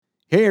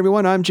Hey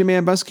everyone, I'm Jim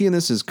Ambuske, and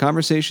this is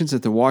Conversations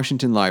at the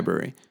Washington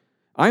Library.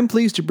 I'm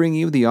pleased to bring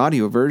you the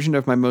audio version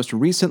of my most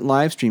recent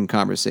live stream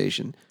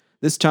conversation,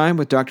 this time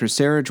with Dr.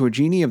 Sarah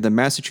Giorgini of the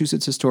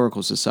Massachusetts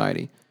Historical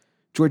Society.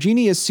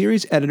 Giorgini is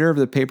series editor of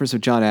the Papers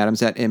of John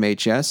Adams at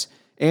MHS,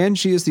 and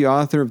she is the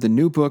author of the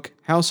new book,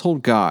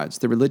 Household Gods,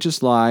 The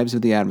Religious Lives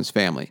of the Adams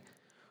Family.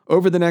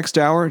 Over the next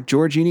hour,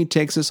 Giorgini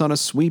takes us on a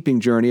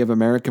sweeping journey of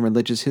American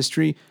religious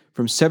history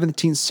from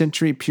 17th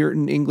century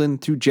Puritan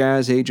England through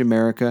Jazz Age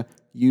America,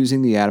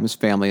 using the Adams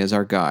Family as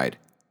our guide.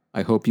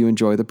 I hope you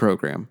enjoy the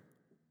program.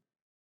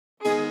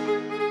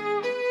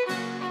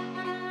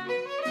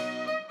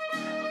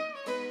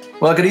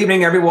 Well, good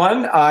evening,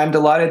 everyone. I'm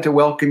delighted to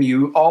welcome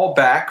you all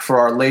back for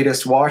our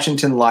latest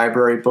Washington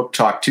Library Book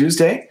Talk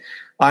Tuesday.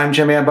 I'm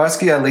Jim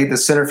Ambuske. I lead the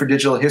Center for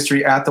Digital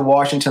History at the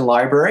Washington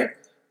Library.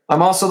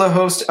 I'm also the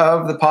host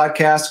of the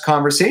podcast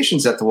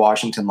Conversations at the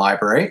Washington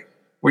Library,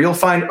 where you'll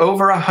find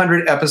over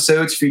 100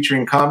 episodes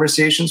featuring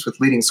conversations with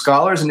leading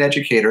scholars and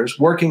educators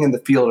working in the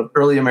field of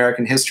early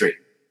American history.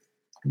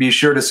 Be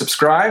sure to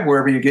subscribe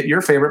wherever you get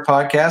your favorite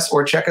podcasts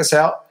or check us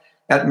out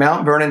at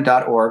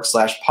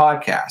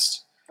mountvernon.org/podcast.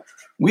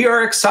 We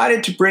are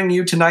excited to bring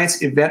you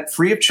tonight's event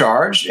free of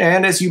charge,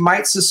 and as you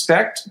might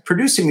suspect,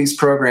 producing these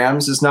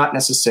programs is not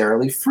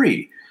necessarily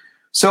free.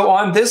 So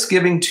on this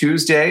Giving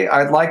Tuesday,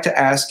 I'd like to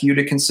ask you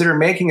to consider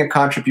making a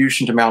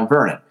contribution to Mount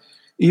Vernon.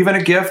 Even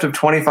a gift of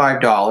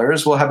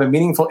 $25 will have a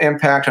meaningful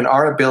impact on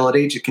our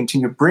ability to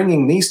continue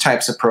bringing these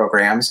types of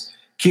programs,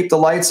 keep the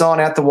lights on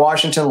at the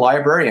Washington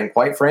Library, and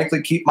quite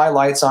frankly, keep my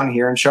lights on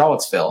here in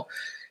Charlottesville.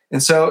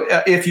 And so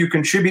if you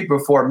contribute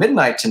before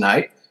midnight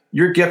tonight,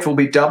 your gift will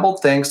be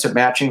doubled thanks to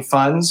matching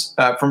funds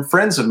from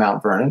Friends of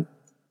Mount Vernon.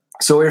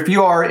 So if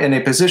you are in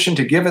a position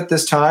to give at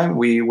this time,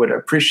 we would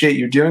appreciate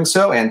you doing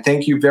so, and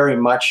thank you very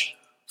much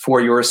for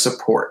your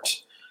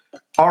support.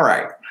 All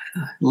right.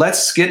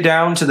 Let's get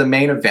down to the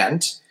main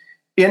event.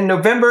 In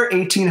November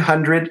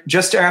 1800,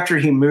 just after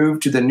he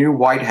moved to the new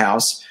White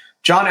House,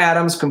 John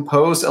Adams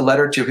composed a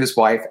letter to his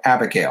wife,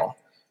 Abigail.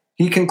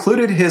 He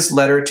concluded his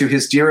letter to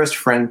his dearest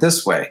friend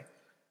this way: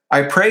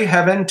 I pray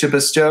heaven to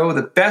bestow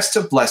the best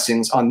of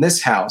blessings on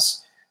this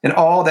house and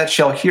all that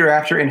shall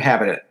hereafter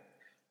inhabit it.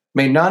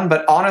 May none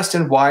but honest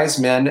and wise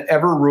men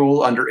ever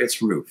rule under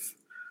its roof.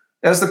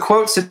 As the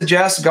quote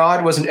suggests,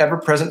 God was an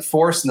ever-present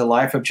force in the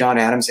life of John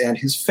Adams and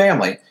his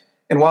family.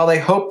 And while they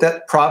hoped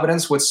that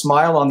Providence would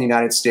smile on the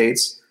United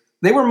States,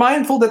 they were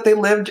mindful that they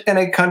lived in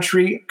a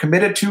country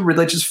committed to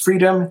religious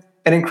freedom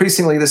and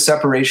increasingly the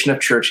separation of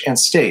church and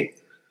state.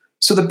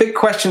 So the big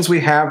questions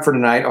we have for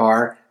tonight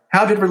are,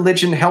 how did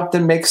religion help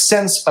them make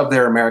sense of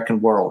their American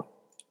world?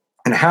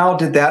 And how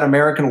did that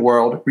American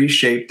world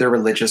reshape their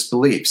religious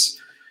beliefs?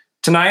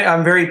 Tonight,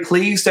 I'm very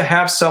pleased to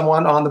have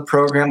someone on the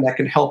program that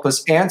can help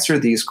us answer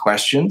these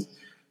questions.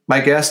 My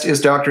guest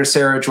is Dr.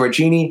 Sarah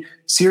Giorgini,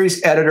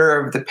 series editor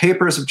of the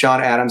Papers of John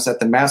Adams at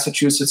the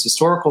Massachusetts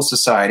Historical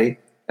Society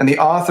and the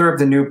author of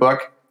the new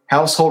book,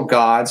 Household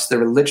Gods, The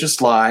Religious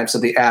Lives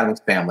of the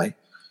Adams Family.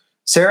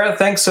 Sarah,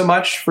 thanks so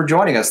much for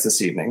joining us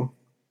this evening.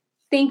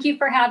 Thank you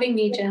for having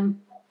me,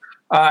 Jim.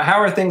 How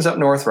are things up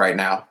north right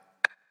now?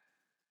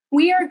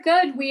 We are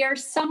good. We are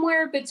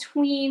somewhere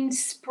between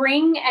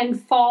spring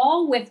and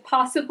fall with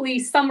possibly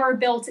summer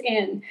built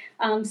in.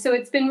 So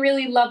it's been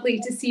really lovely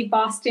to see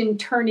Boston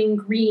turning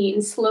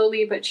green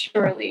slowly but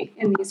surely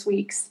in these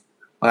weeks.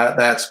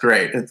 That's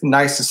great. It's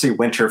nice to see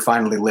winter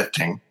finally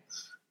lifting.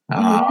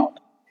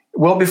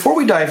 Well, before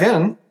we dive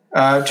in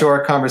to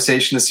our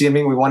conversation this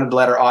evening, we wanted to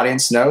let our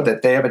audience know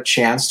that they have a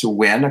chance to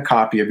win a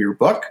copy of your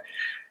book.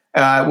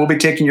 We'll be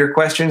taking your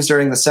questions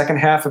during the second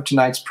half of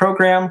tonight's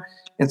program.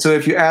 And so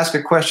if you ask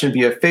a question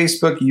via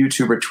Facebook,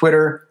 YouTube, or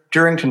Twitter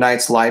during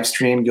tonight's live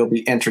stream, you'll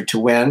be entered to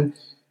win.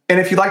 And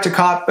if you'd like to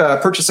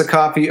purchase a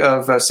copy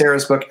of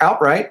Sarah's book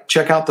outright,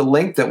 check out the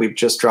link that we've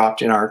just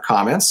dropped in our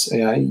comments.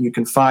 You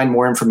can find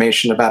more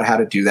information about how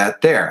to do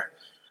that there.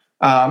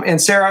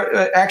 And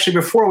Sarah, actually,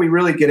 before we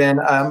really get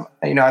in,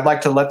 I'd like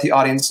to let the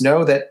audience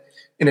know that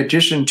in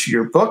addition to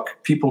your book,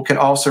 people can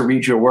also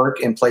read your work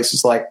in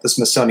places like the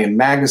Smithsonian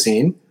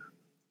Magazine.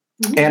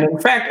 Mm-hmm. And in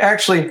fact,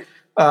 actually,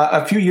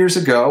 a few years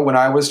ago, when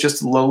I was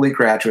just a lowly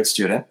graduate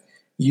student,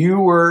 you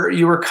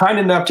were kind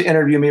enough to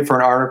interview me for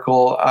an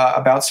article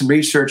about some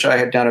research I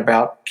had done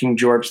about King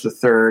George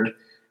III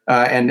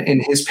and in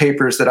his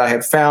papers that I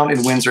had found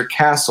in Windsor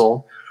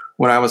Castle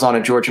when I was on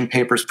a Georgian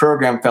Papers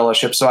Program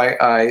Fellowship. So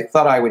I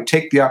thought I would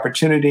take the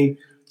opportunity,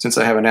 since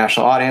I have a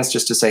national audience,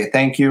 just to say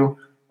thank you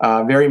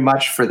very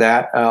much for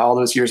that all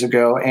those years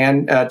ago,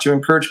 and to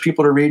encourage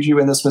people to read you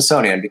in the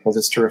Smithsonian because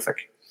it's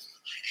terrific.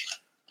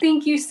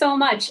 Thank you so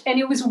much. And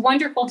it was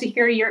wonderful to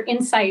hear your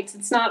insights.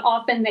 It's not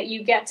often that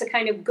you get to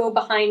kind of go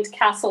behind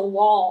castle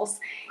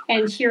walls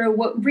and hear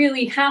what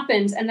really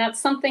happened. And that's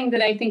something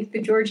that I think the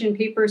Georgian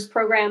Papers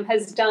program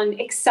has done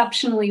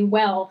exceptionally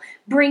well.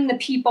 Bring the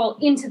people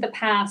into the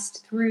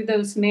past through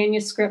those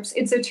manuscripts.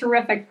 It's a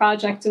terrific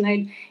project. And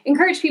I'd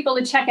encourage people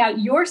to check out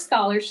your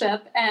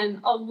scholarship and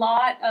a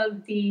lot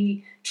of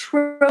the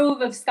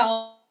trove of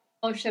scholarship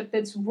scholarship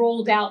that's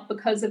rolled out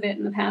because of it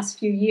in the past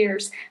few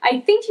years.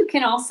 I think you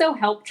can also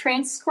help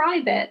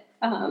transcribe it.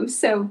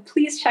 So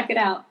please check it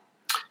out.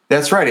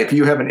 That's right. If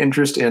you have an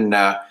interest in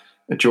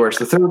George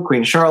III,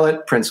 Queen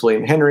Charlotte, Prince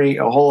William Henry,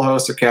 a whole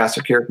host of cast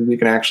of characters, you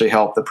can actually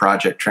help the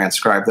project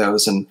transcribe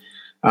those. And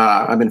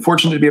I've been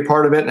fortunate to be a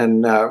part of it,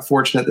 and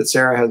fortunate that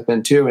Sarah has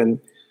been too. And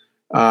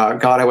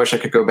God, I wish I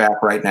could go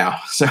back right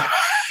now. So,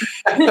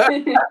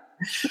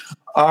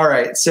 all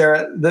right,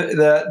 Sarah.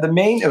 The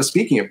main.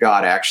 Speaking of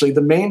God, actually,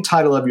 the main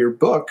title of your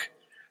book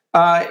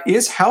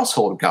is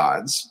Household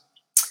Gods.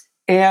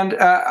 And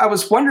I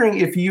was wondering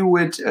if you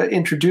would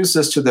introduce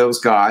us to those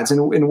gods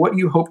and what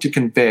you hope to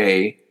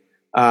convey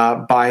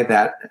by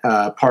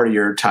that part of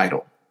your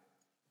title.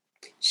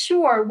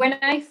 Sure. When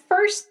I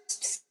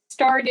first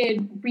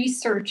started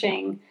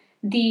researching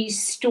the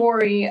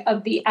story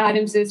of the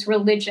Adamses'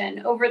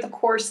 religion over the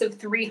course of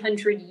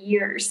 300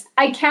 years,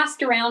 I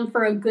cast around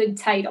for a good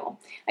title.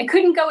 I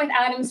couldn't go with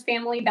Adam's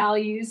Family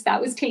Values.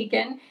 That was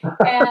taken.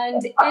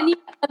 And any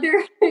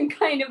other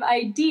kind of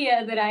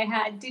idea that I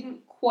had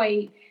didn't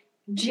quite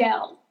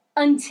gel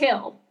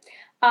until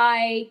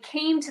I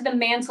came to the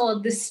mantle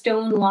of the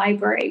Stone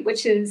Library,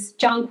 which is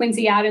John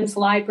Quincy Adams'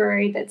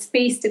 library that's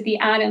based at the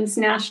Adams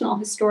National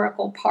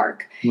Historical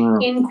Park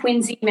in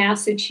Quincy,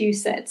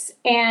 Massachusetts.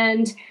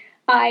 And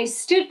I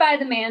stood by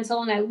the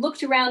mantle and I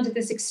looked around at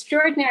this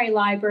extraordinary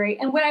library.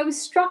 And what I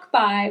was struck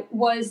by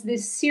was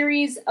this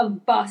series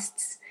of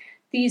busts,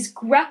 these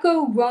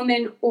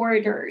Greco-Roman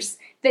orators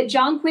that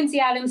John Quincy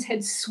Adams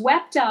had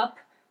swept up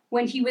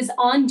when he was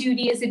on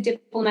duty as a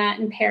diplomat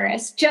in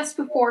Paris, just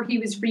before he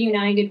was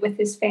reunited with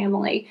his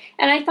family.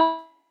 And I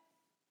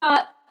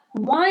thought,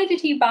 why did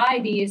he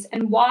buy these?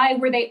 And why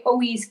were they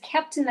always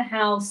kept in the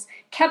house,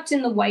 kept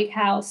in the White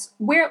House?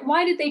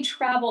 Why did they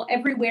travel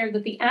everywhere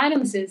that the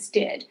Adamses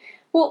did?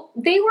 Well,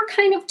 they were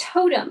kind of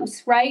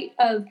totems, right,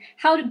 of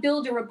how to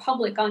build a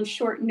republic on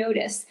short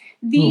notice.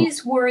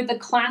 These were the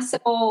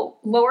classical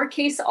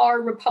lowercase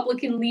r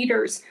Republican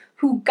leaders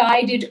who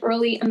guided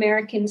early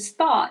Americans'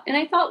 thought. And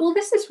I thought, well,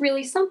 this is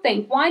really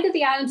something. Why did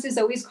the Adamses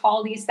always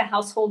call these the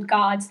household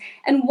gods?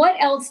 And what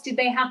else did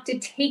they have to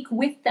take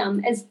with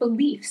them as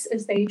beliefs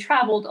as they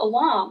traveled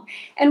along?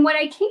 And what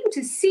I came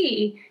to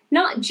see,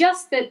 not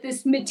just that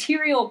this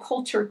material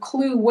culture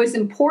clue was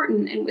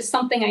important and was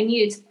something I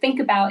needed to think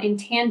about in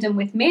tandem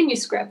with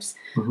manuscripts,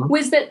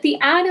 was that the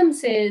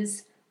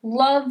Adamses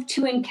loved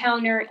to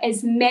encounter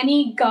as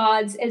many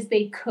gods as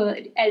they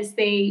could as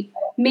they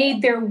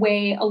made their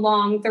way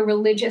along the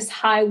religious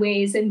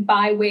highways and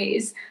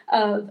byways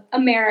of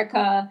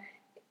America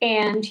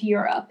and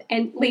Europe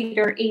and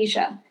later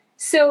Asia.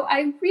 So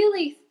I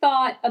really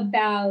thought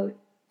about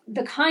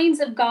the kinds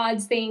of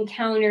gods they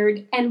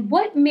encountered and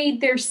what made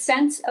their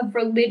sense of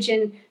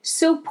religion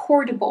so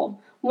portable.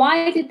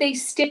 Why did they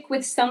stick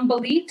with some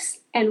beliefs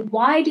and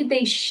why did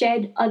they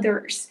shed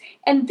others?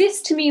 And this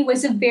to me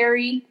was a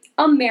very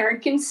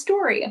American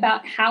story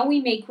about how we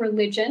make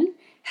religion,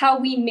 how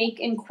we make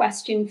and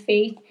question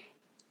faith,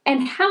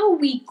 and how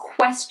we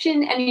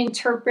question and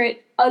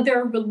interpret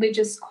other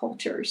religious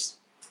cultures.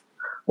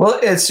 Well,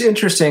 it's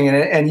interesting,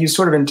 and you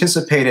sort of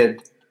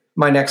anticipated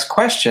my next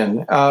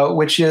question,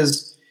 which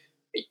is,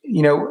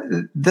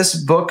 this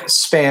book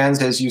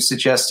spans, as you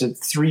suggested,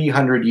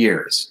 300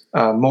 years,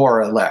 more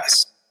or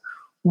less.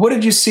 What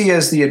did you see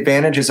as the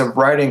advantages of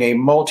writing a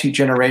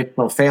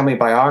multi-generational family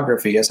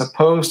biography as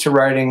opposed to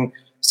writing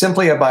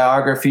simply a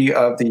biography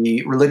of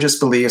the religious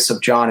beliefs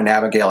of John and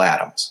Abigail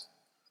Adams?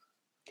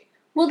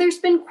 Well, there's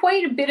been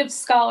quite a bit of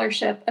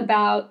scholarship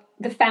about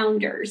the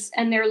founders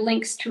and their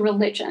links to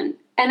religion.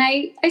 And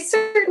I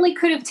certainly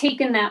could have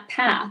taken that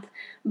path.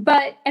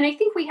 But, and I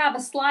think we have a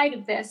slide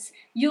of this,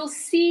 you'll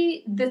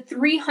see the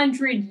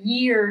 300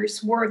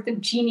 years worth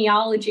of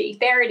genealogy.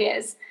 There it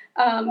is.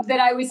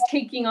 That I was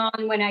taking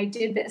on when I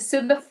did this.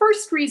 So the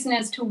first reason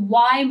as to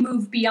why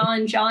move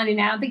beyond John and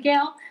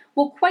Abigail,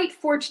 well, quite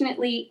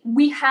fortunately,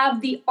 we have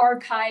the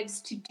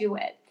archives to do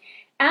it.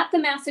 At the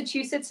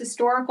Massachusetts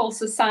Historical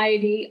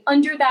Society,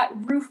 under that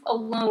roof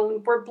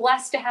alone, we're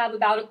blessed to have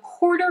about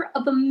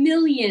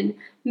 250,000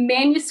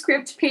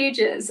 manuscript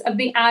pages of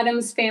the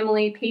Adams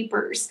family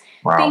papers.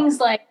 Wow. Things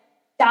like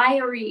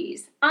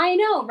diaries. I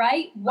know,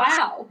 right?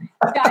 Wow.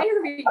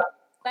 Diary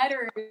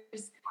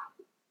letters,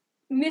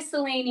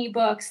 miscellany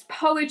books,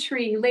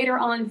 poetry, later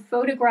on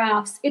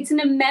photographs. It's an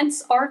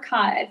immense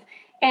archive.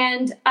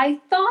 And I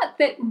thought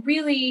that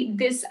really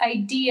this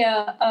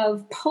idea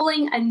of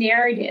pulling a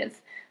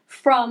narrative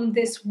from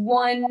this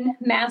one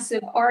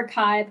massive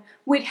archive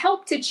would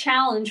help to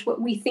challenge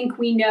what we think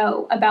we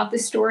know about the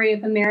story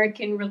of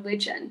American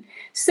religion.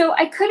 So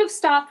I could have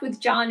stopped with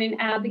John and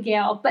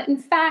Abigail, but in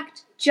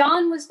fact,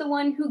 John was the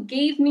one who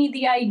gave me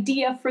the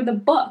idea for the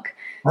book.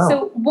 Oh.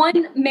 So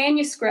one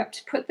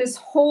manuscript put this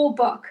whole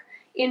book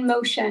in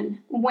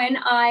motion. When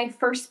I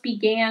first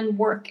began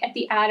work at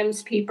the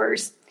Adams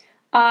Papers,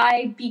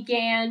 I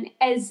began,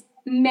 as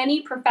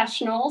many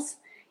professionals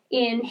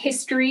in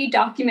history,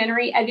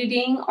 documentary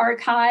editing,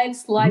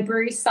 archives,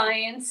 library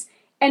science,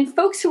 and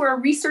folks who are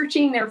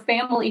researching their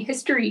family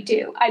history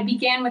do. I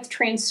began with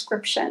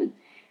transcription.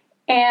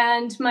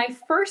 And my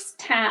first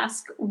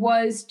task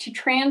was to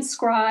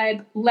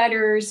transcribe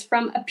letters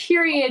from a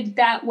period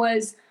that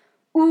was,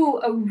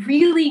 a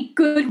really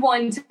good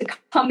one to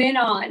come in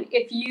on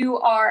if you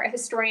are a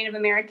historian of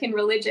American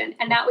religion.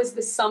 And that was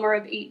the summer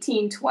of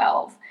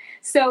 1812.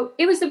 So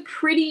it was a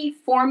pretty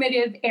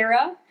formative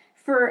era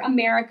for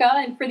America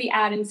and for the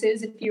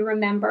Adamses, if you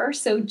remember.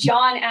 So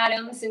John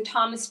Adams and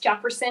Thomas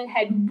Jefferson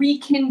had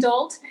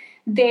rekindled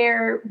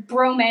their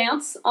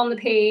bromance on the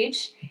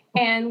page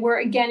and were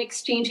again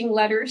exchanging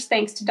letters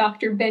thanks to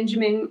Dr.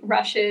 Benjamin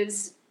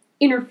Rush's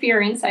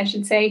interference, I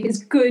should say,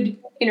 his good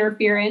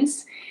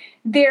interference.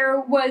 There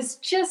was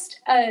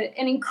just an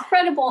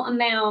incredible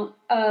amount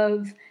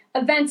of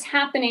events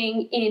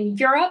happening in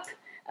Europe.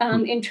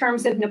 In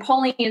terms of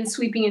Napoleon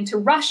sweeping into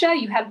Russia,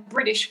 you have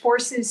British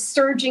forces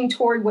surging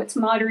toward what's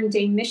modern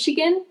day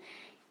Michigan.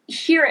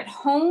 Here at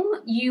home,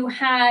 you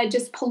had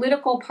just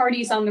political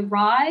parties on the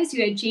rise.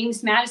 You had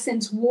James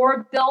Madison's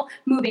war bill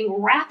moving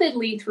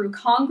rapidly through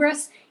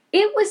Congress.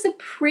 It was a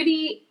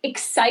pretty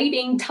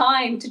exciting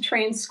time to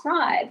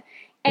transcribe.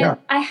 And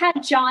I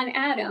had John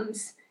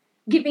Adams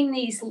giving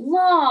these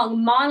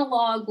long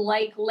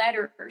monologue-like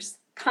letters,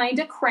 kind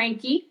of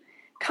cranky,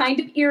 kind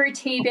of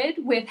irritated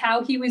with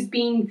how he was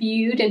being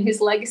viewed and his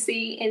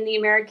legacy in the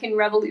American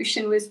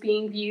Revolution was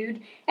being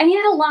viewed. And he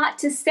had a lot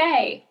to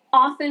say,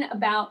 often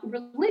about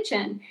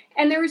religion.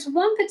 And there was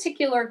one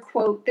particular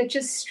quote that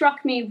just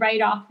struck me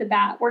right off the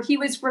bat, where he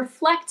was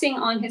reflecting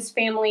on his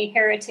family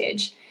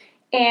heritage.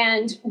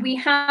 And we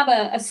have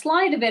a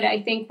slide of it, I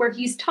think, where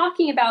he's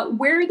talking about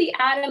where the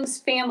Adams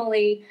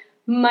family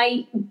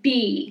might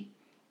be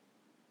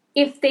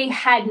if they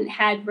hadn't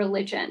had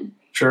religion.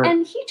 Sure.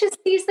 And he just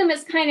sees them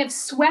as kind of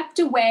swept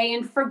away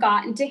and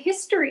forgotten to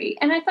history.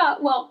 And I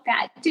thought, well,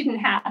 that didn't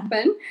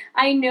happen.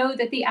 I know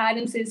that the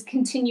Adamses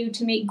continue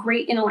to make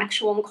great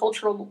intellectual and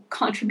cultural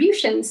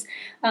contributions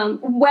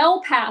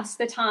well past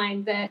the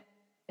time that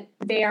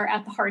they are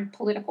at the heart of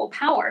political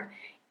power.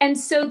 And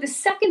so the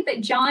second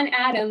that John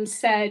Adams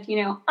said,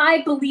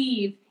 I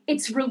believe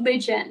it's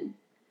religion,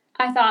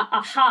 I thought,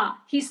 aha,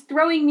 he's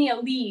throwing me a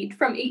lead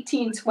from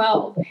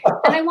 1812.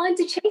 And I wanted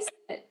to chase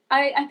it.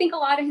 I think a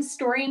lot of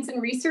historians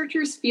and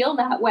researchers feel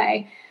that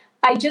way.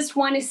 I just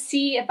want to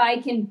see if I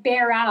can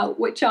bear out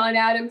what John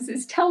Adams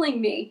is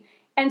telling me.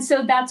 And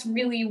so that's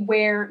really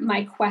where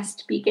my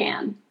quest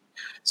began.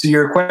 So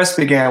your quest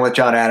began with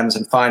John Adams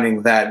and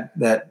finding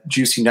that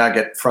juicy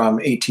nugget from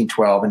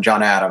 1812 and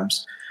John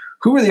Adams.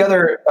 Who are the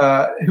other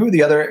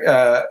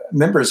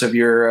members of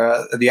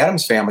the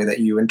Adams family that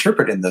you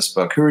interpret in this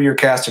book? Who are your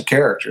cast of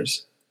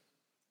characters?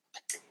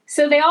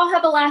 So they all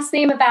have a last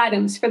name of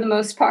Adams for the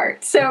most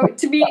part. So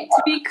to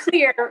be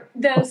clear,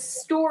 the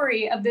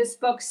story of this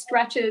book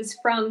stretches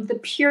from the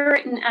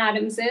Puritan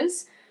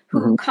Adamses,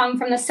 who come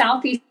from the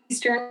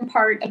southeastern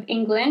part of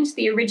England,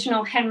 the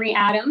original Henry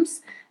Adams,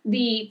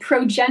 the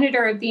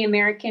progenitor of the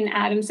American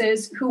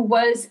Adamses, who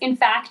was in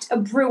fact a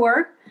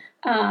brewer.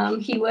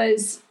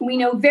 We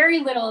know very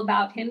little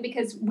about him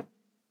because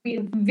we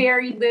have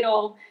very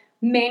little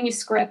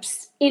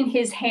manuscripts in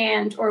his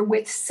hand or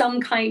with some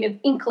kind of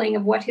inkling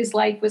of what his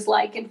life was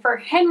like. And for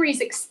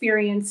Henry's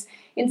experience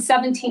in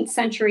 17th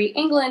century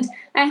England,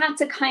 I had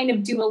to kind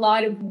of do a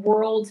lot of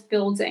world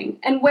building.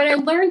 And what I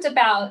learned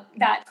about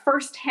that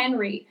first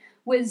Henry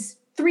was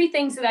three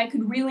things that I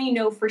could really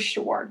know for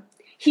sure.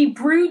 He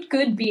brewed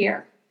good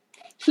beer,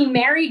 he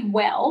married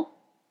well,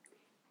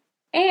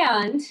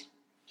 and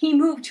he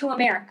moved to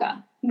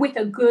America with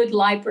a good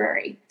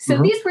library. So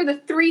these were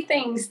the three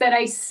things that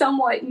I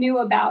somewhat knew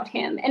about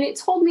him. And it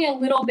told me a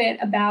little bit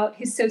about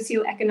his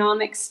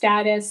socioeconomic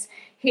status,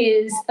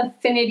 his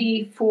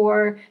affinity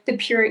for the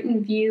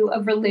Puritan view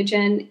of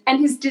religion, and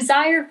his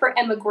desire for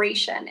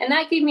emigration. And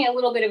that gave me a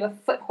little bit of a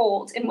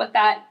foothold in what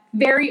that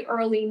very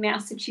early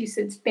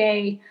Massachusetts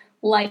Bay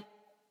life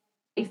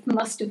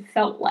must have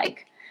felt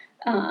like.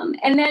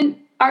 And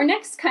then our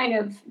next kind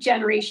of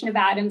generation of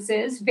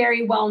Adamses,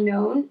 very well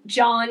known,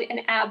 John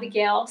and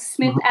Abigail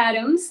Smith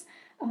Adams,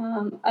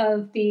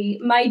 of the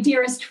My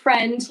Dearest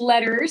Friend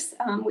letters,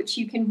 which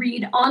you can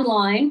read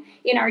online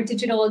in our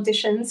digital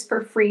editions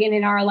for free and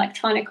in our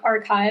electronic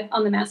archive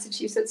on the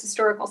Massachusetts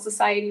Historical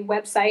Society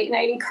website. And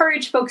I'd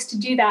encourage folks to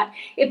do that,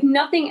 if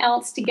nothing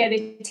else, to get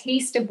a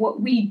taste of what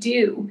we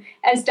do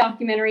as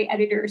documentary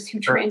editors who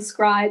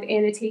transcribe,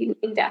 annotate, and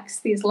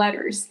index these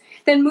letters.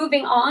 Then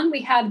moving on,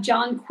 we have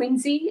John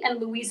Quincy and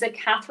Louisa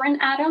Catherine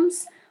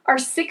Adams, our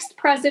sixth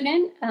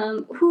president,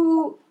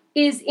 who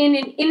is in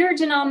an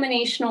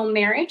interdenominational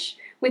marriage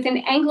with an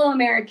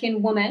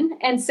Anglo-American woman.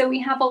 And so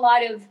we have a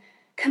lot of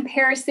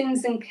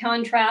comparisons and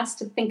contrasts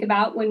to think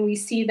about when we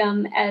see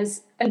them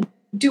as a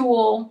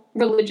dual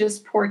religious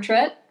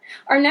portrait.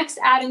 Our next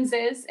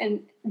Adamses,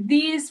 and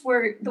these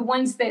were the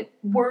ones that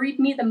worried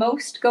me the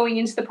most going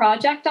into the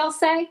project, I'll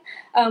say,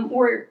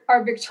 were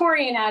our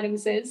Victorian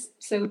Adamses.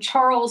 So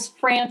Charles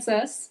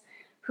Francis,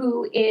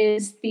 who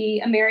is the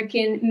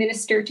American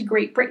minister to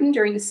Great Britain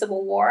during the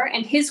Civil War,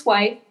 and his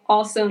wife,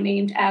 also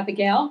named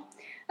Abigail.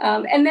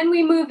 And then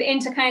we move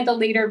into kind of the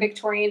later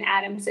Victorian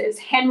Adamses.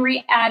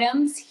 Henry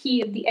Adams,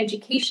 he of The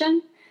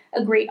Education,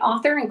 a great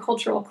author and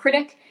cultural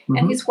critic,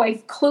 and his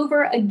wife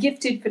Clover, a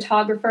gifted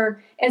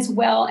photographer, as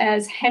well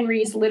as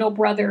Henry's little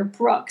brother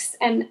Brooks.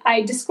 And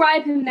I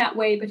describe him that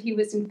way, but he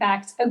was in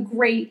fact a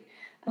great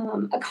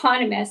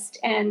economist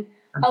and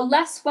a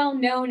less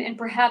well-known and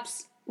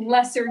perhaps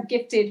lesser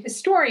gifted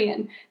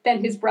historian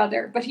than his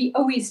brother, but he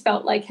always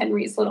felt like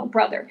Henry's little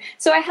brother.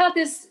 So I had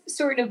this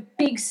sort of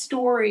big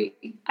story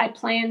I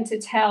planned to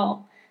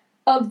tell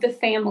of the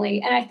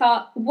family. And I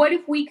thought, what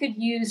if we could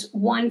use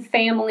one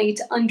family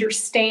to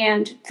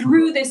understand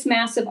through this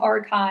massive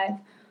archive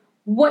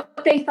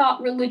what they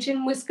thought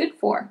religion was good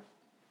for?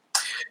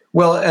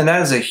 Well, and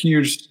that is a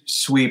huge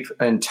sweep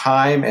in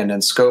time and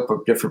in scope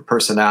of different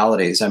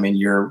personalities. I mean,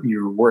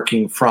 you're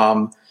working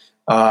from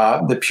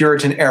the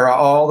Puritan era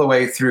all the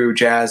way through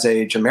Jazz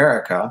Age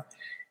America.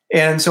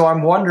 And so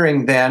I'm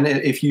wondering then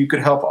if you could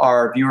help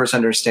our viewers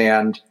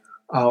understand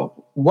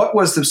what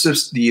was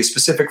the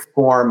specific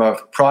form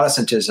of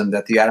Protestantism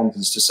that the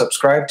Adamses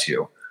subscribed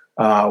to?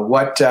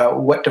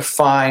 What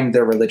defined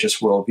their religious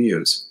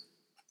worldviews?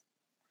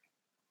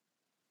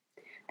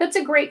 That's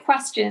a great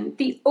question.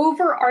 The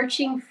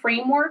overarching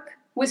framework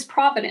was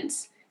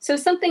providence. So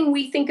something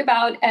we think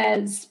about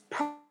as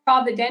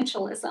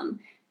providentialism,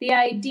 the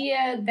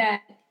idea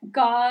that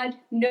God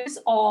knows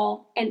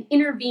all and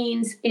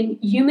intervenes in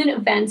human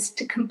events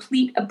to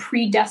complete a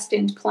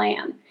predestined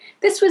plan.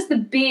 This was the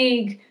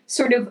big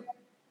sort of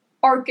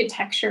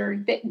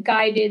architecture that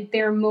guided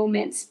their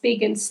moments,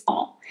 big and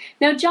small.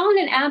 Now, John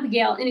and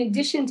Abigail, in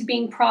addition to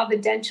being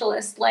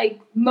providentialists,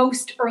 like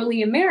most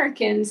early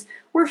Americans,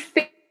 were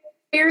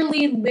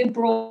fairly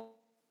liberal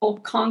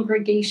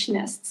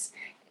congregationalists,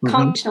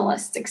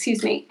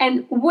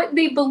 and what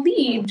they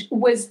believed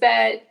was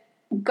that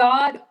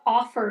God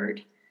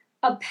offered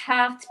a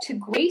path to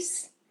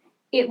grace.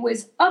 It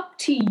was up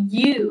to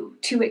you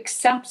to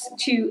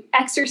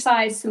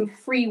exercise some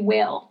free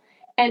will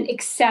and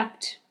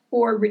accept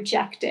or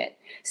reject it.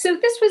 So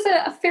this was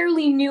a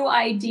fairly new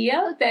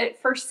idea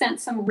that first sent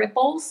some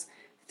ripples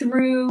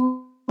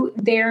through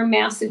their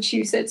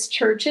Massachusetts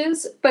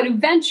churches, but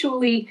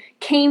eventually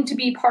came to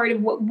be part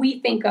of what we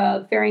think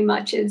of very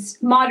much as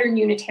modern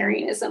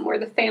Unitarianism, where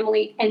the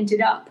family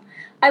ended up.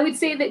 I would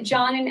say that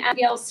John and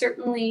Abigail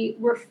certainly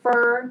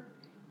refer,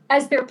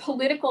 as their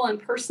political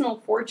and personal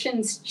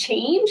fortunes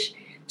change,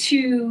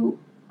 to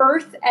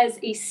earth as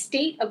a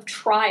state of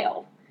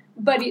trial,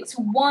 but it's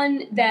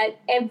one that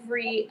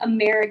every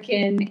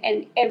American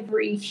and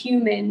every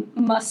human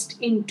must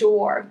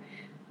endure.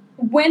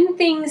 When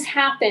things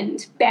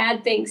happened,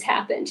 bad things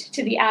happened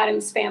to the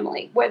Adams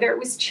family, whether it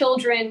was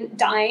children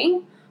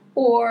dying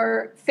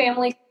or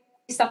family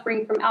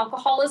suffering from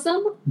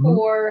alcoholism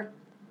or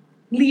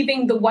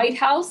leaving the White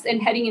House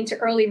and heading into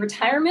early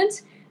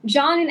retirement,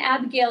 John and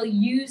Abigail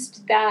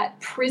used that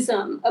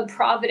prism of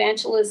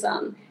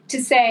providentialism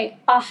to say,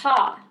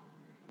 aha,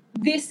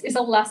 this is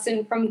a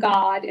lesson from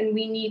God, and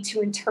we need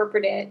to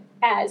interpret it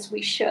as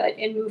we should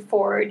and move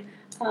forward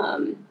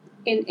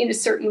in a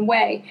certain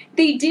way.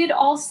 They did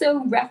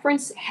also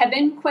reference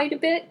heaven quite a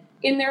bit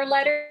in their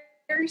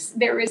letters.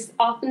 There is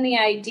often the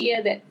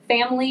idea that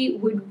family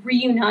would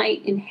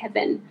reunite in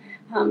heaven,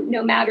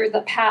 no matter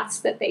the paths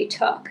that they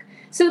took.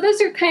 So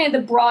those are kind of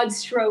the broad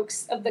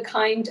strokes of the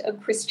kind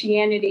of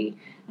Christianity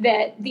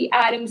that the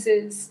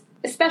Adamses,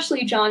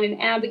 especially John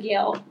and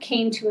Abigail,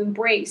 came to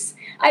embrace.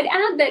 I'd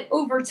add that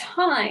over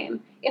time,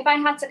 if I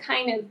had to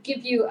kind of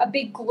give you a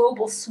big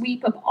global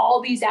sweep of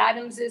all these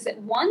Adamses at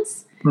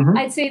once,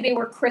 I'd say they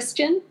were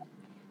Christian,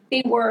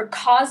 they were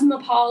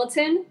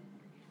cosmopolitan,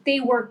 they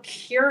were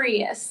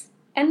curious,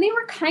 and they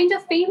were kind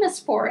of famous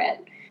for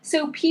it.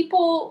 So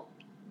people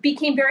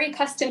became very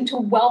accustomed to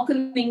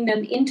welcoming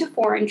them into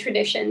foreign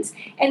traditions,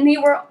 and they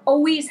were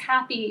always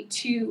happy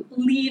to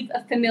leave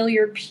a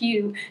familiar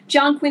pew.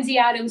 John Quincy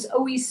Adams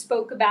always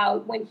spoke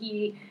about when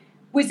he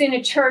was in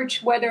a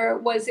church, whether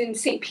it was in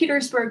St.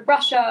 Petersburg,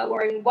 Russia,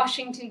 or in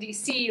Washington,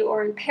 D.C.,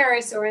 or in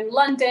Paris, or in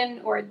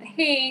London, or at The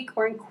Hague,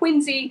 or in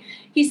Quincy.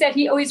 He said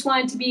he always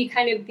wanted to be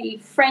kind of the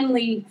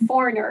friendly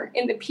foreigner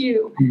in the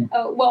pew,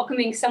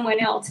 welcoming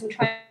someone else and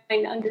trying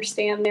to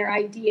understand their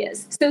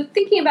ideas. So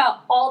thinking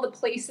about all the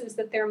places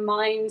that their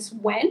minds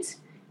went,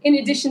 in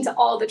addition to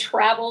all the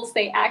travels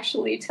they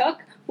actually took,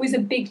 was a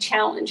big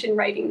challenge in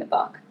writing the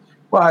book.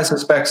 Well, I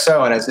suspect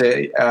so. And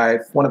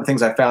one of the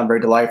things I found very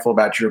delightful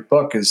about your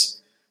book is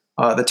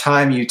the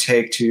time you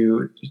take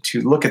to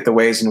look at the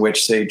ways in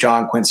which, say,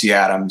 John Quincy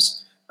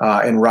Adams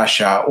in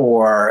Russia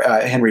or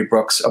Henry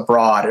Brooks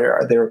abroad,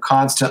 they were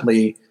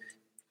constantly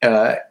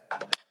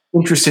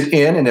interested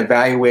in and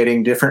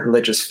evaluating different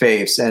religious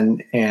faiths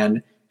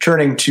and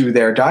turning to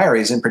their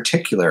diaries in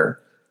particular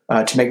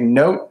to make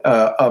note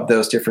of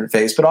those different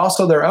faiths, but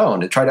also their own,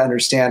 to try to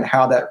understand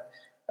how that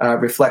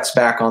reflects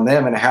back on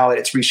them and how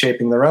it's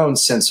reshaping their own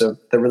sense of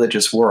the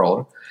religious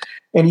world.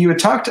 And you had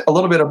talked a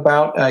little bit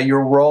about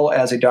your role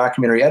as a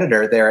documentary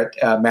editor there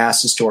at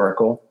Mass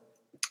Historical.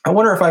 I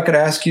wonder if I could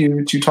ask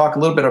you to talk a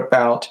little bit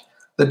about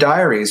the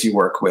diaries you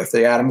work with.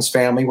 The Addams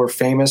family were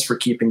famous for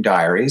keeping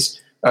diaries.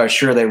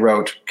 Sure, they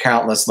wrote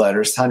countless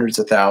letters, hundreds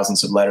of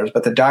thousands of letters,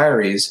 but the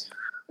diaries,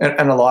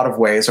 in a lot of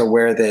ways, are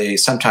where they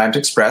sometimes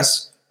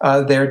express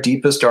their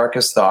deepest,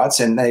 darkest thoughts,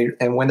 and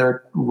when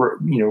they're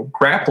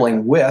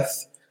grappling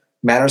with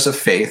matters of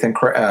faith and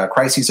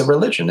crises of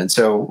religion. And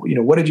so,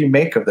 what did you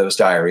make of those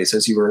diaries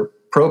as you were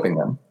probing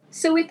them?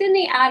 So within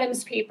the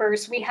Addams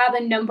papers, we have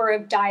a number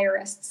of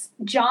diarists.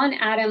 John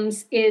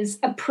Adams is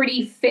a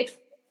pretty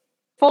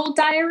fitful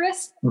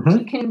diarist. Mm-hmm.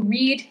 You can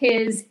read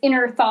his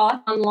inner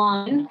thoughts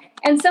online,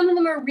 and some of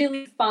them are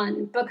really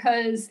fun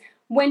because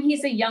when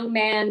he's a young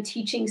man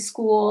teaching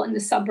school in the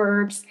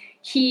suburbs,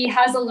 he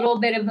has a little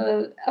bit of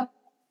a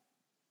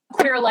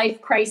quarter life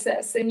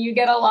crisis, and you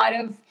get a lot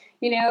of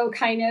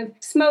kind of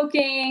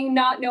smoking,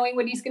 not knowing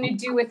what he's going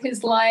to do with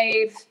his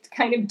life,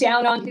 kind of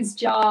down on his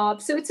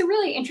job. So it's a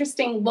really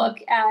interesting look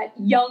at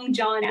young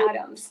John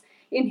Adams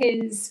in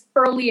his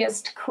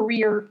earliest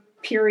career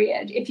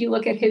period, if you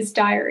look at his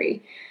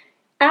diary.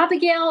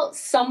 Abigail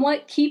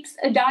somewhat keeps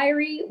a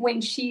diary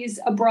when she's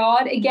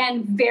abroad,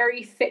 again,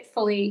 very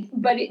fitfully,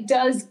 but it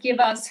does give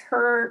us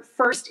her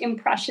first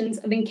impressions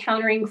of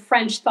encountering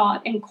French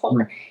thought and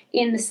culture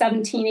in the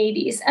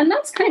 1780s. And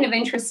that's kind of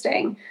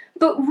interesting.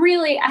 But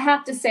really, I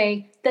have to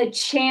say, the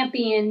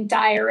champion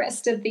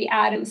diarist of the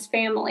Addams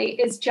family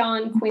is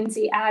John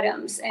Quincy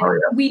Adams. And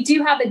we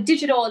do have a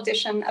digital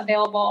edition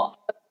available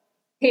of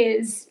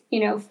his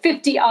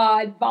 50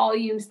 odd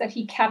volumes that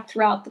he kept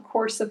throughout the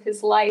course of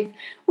his life,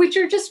 which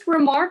are just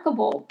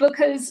remarkable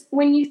because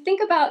when you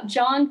think about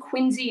John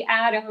Quincy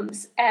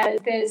Adams as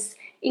this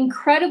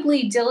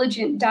incredibly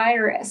diligent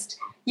diarist,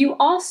 you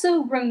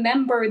also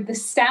remember the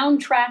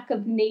soundtrack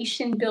of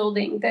nation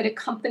building that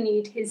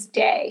accompanied his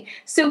day.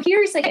 So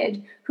here's a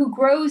kid who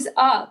grows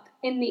up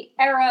in the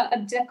era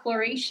of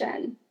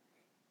declaration,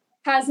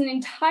 has an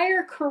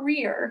entire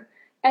career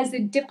as a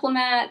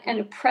diplomat and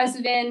a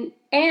president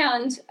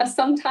and a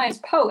sometimes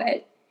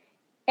poet,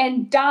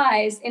 and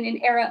dies in an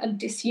era of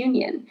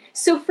disunion.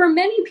 So for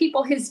many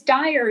people, his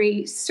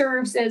diary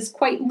serves as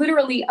quite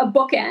literally a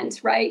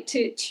bookend, right,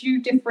 to two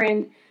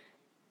different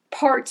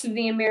parts of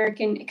the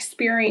American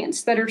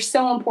experience that are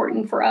so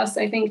important for us,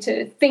 I think,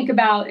 to think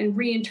about and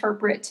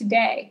reinterpret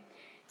today.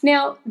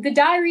 Now, the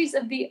diaries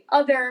of the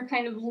other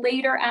kind of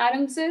later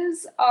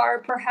Adamses are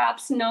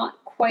perhaps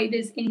not quite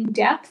as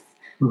in-depth.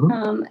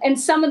 Mm-hmm. And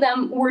some of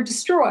them were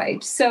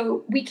destroyed,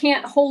 so we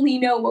can't wholly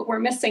know what we're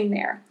missing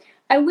there.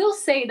 I will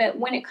say that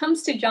when it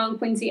comes to John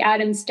Quincy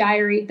Adams'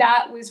 diary,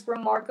 that was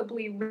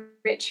remarkably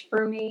rich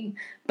for me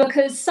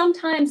because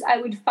sometimes I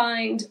would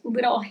find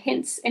little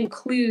hints and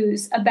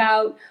clues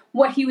about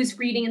what he was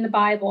reading in the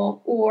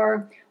Bible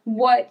or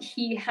what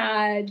he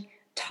had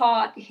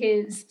taught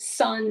his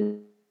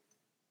son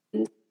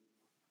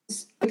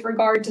with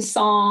regard to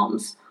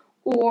Psalms,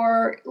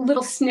 or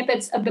little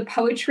snippets of the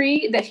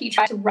poetry that he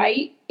tried to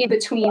write in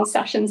between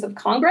sessions of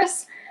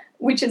Congress,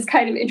 which is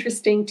kind of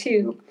interesting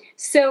too.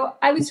 So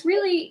I was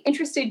really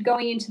interested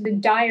going into the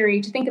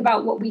diary to think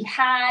about what we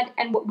had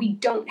and what we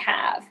don't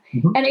have.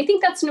 Mm-hmm. And I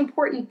think that's an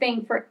important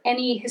thing for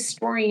any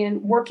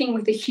historian working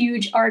with a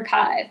huge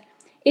archive.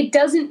 It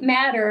doesn't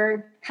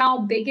matter how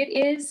big it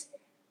is,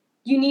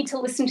 you need to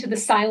listen to the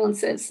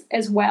silences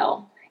as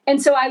well. And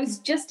so I was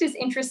just as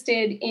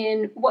interested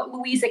in what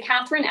Louisa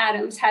Catherine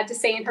Adams had to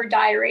say in her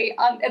diary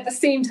at the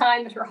same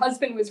time that her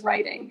husband was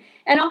writing.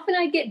 And often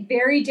I get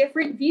very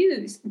different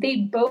views. They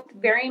both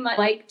very much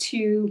like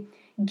to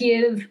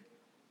give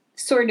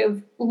sort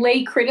of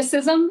lay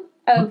criticism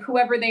of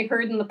whoever they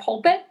heard in the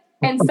pulpit.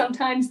 And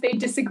sometimes they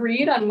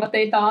disagreed on what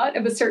they thought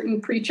of a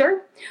certain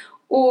preacher,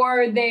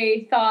 or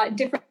they thought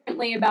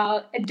differently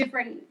about a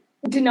different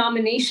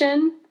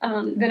denomination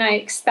than I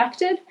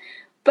expected.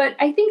 But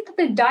I think that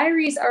the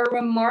diaries are a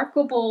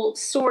remarkable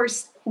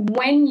source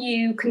when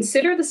you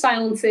consider the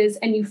silences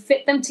and you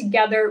fit them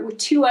together with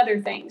two other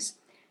things.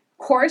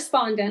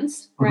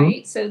 Correspondence, mm-hmm.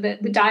 right? So the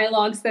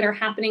dialogues that are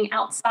happening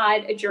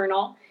outside a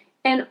journal,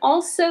 and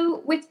also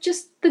with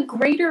just the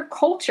greater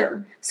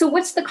culture. So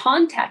what's the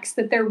context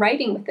that they're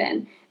writing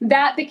within?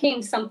 That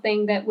became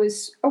something that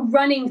was a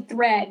running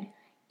thread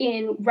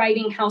in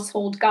writing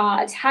Household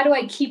Gods. How do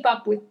I keep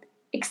up with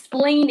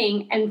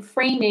explaining and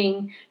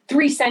framing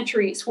 3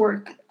 centuries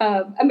worth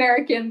of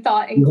American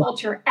thought and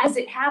culture as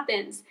it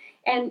happens?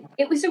 And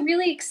it was a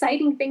really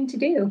exciting thing to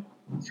do.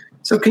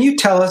 So can you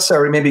tell us,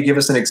 or maybe give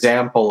us an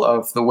example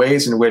of the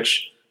ways in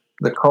which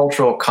the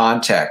cultural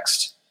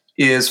context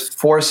is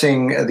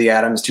forcing the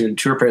Adams to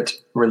interpret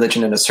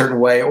religion in a certain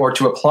way or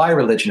to apply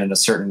religion in a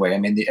certain way? I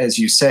mean, as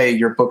you say,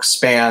 your book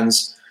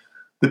spans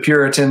the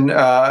Puritan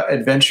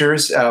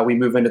adventures. We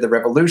move into the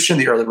Revolution,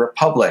 the early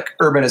Republic,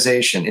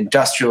 urbanization,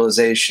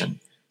 industrialization,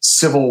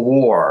 Civil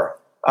War,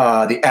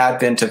 the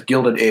advent of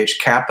Gilded Age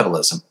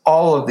capitalism,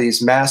 all of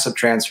these massive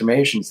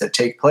transformations that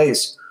take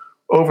place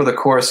over the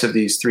course of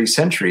these 3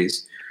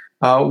 centuries.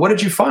 What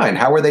did you find?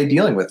 How were they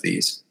dealing with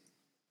these?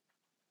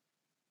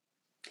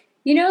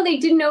 They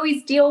didn't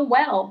always deal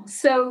well.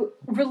 So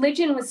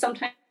religion was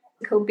sometimes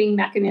coping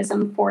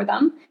mechanism for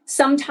them.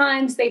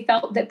 Sometimes they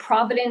felt that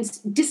Providence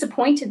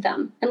disappointed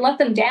them and let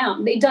them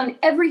down. They'd done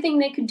everything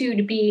they could do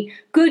to be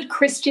good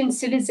Christian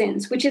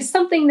citizens, which is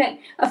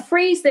a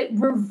phrase that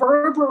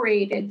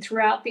reverberated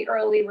throughout the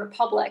early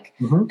Republic.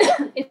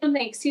 Mm-hmm. It's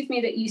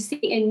something, that you see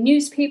in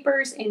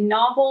newspapers, in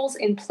novels,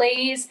 in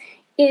plays,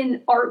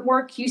 in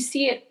artwork. You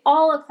see it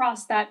all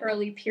across that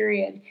early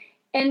period.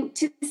 And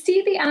to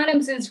see the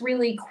Adamses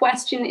really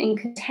question and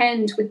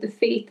contend with the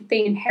faith that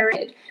they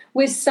inherited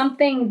was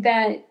something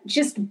that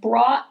just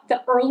brought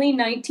the early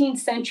 19th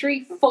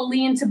century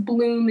fully into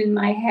bloom in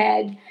my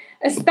head,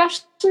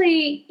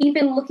 especially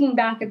even looking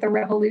back at the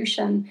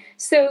Revolution.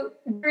 So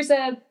there's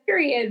a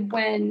period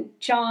when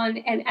John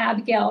and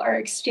Abigail are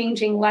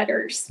exchanging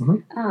letters.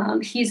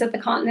 Mm-hmm. He's at the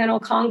Continental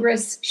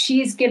Congress.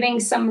 She's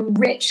giving some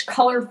rich,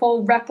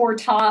 colorful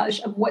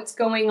reportage of what's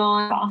going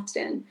on in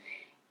Boston.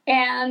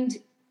 And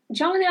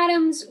John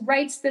Adams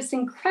writes this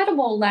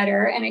incredible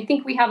letter, and I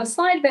think we have a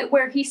slide of it,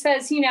 where he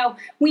says,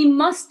 we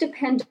must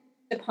depend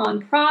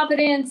upon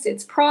Providence.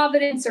 It's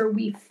Providence or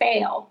we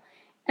fail.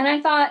 And I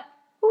thought,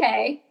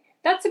 okay,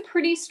 that's a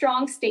pretty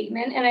strong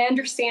statement, and I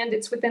understand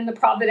it's within the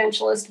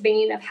providentialist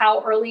vein of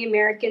how early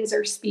Americans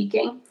are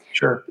speaking.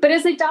 Sure. But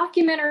as a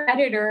documentary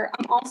editor,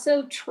 I'm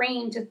also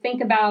trained to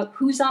think about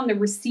who's on the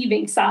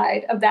receiving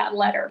side of that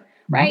letter,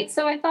 right? Mm-hmm.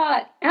 So I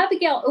thought,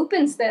 Abigail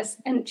opens this,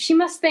 and she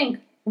must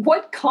think,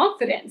 what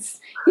confidence,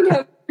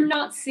 you're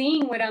not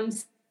seeing what I'm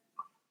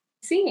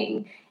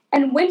seeing.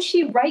 And when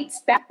she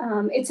writes back,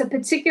 it's a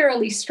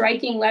particularly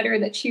striking letter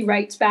that she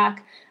writes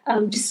back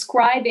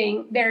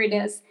describing, there it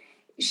is,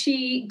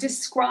 she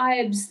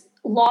describes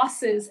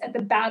losses at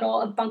the Battle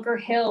of Bunker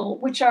Hill,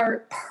 which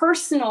are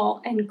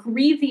personal and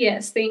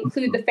grievous. They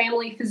include the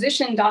family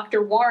physician,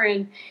 Dr.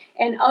 Warren,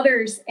 and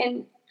others.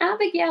 And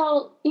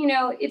Abigail,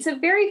 it's a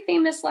very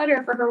famous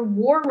letter for her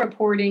war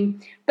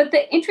reporting, but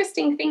the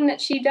interesting thing that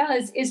she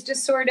does is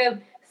just sort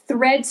of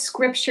thread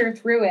scripture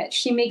through it.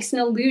 She makes an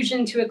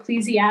allusion to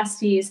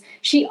Ecclesiastes.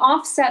 She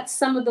offsets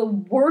some of the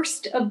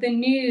worst of the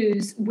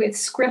news with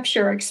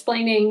scripture,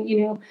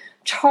 explaining,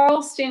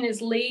 Charleston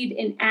is laid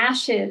in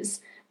ashes,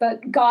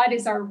 but God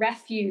is our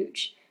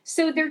refuge.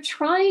 So they're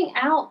trying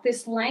out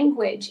this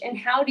language and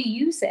how to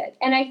use it.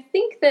 And I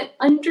think that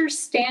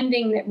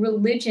understanding that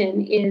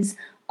religion is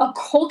a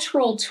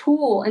cultural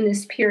tool in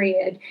this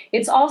period.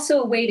 It's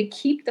also a way to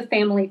keep the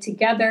family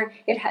together.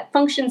 It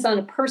functions on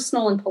a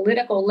personal and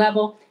political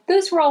level.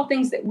 Those were all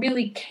things that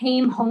really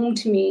came home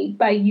to me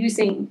by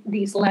using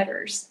these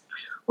letters.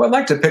 Well, I'd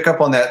like to pick up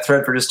on that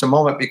thread for just a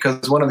moment,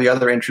 because one of the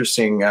other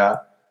interesting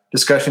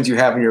discussions you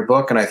have in your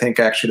book, and I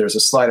think actually there's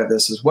a slide of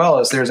this as well,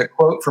 is there's a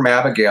quote from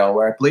Abigail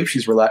where I believe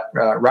she's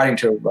writing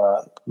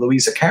to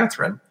Louisa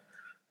Catherine,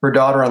 her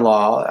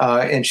daughter-in-law,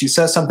 and she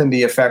says something to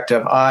the effect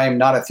of, I'm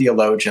not a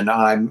theologian.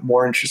 I'm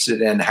more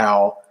interested in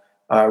how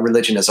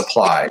religion is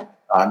applied.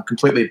 I'm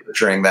completely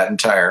butchering that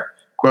entire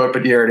quote,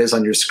 but here it is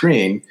on your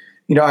screen.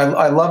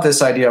 I love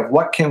this idea of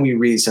what can we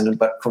reason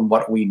but from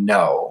what we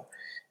know.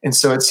 And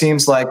so it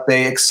seems like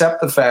they accept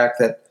the fact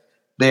that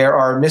there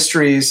are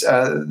mysteries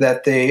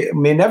that they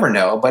may never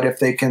know, but if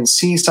they can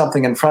see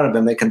something in front of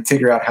them, they can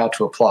figure out how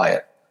to apply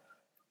it.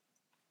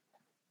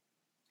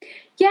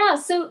 Yeah,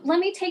 so let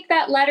me take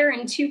that letter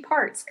in two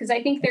parts, because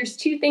I think there's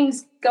two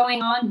things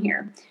going on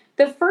here.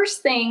 The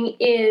first thing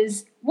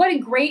is, what a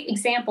great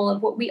example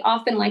of what we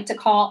often like to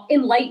call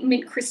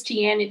Enlightenment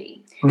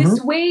Christianity. Mm-hmm.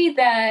 This way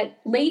that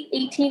late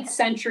 18th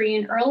century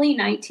and early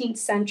 19th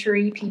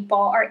century people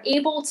are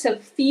able to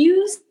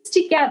fuse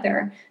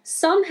together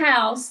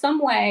somehow,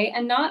 some way,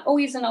 and not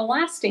always in a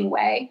lasting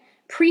way,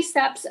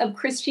 precepts of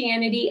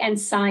Christianity and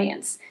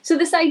science. So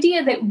this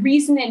idea that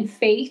reason and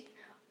faith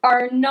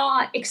are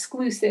not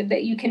exclusive,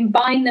 that you can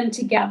bind them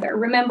together.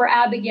 Remember,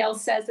 Abigail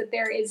says that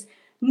there is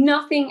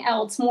nothing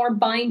else more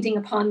binding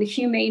upon the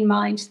humane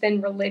mind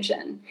than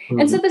religion. Mm-hmm.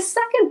 And so the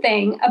second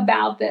thing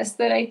about this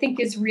that I think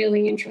is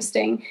really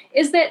interesting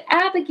is that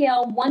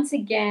Abigail once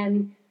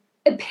again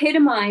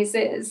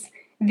epitomizes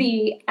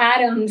the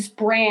Adams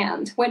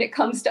brand when it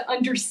comes to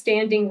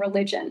understanding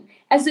religion.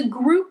 As a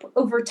group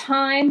over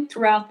time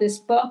throughout this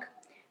book,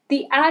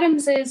 the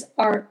Adamses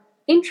are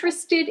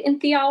interested in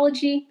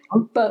theology,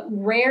 but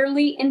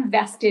rarely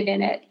invested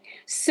in it.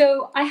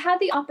 So I had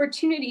the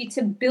opportunity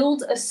to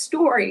build a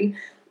story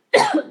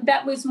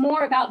that was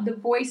more about the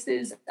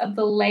voices of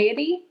the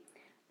laity,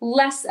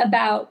 less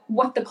about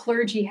what the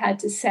clergy had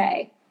to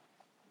say.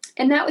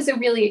 And that was a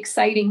really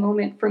exciting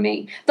moment for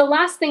me. The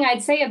last thing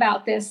I'd say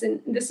about this,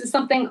 and this is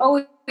something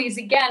always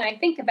again I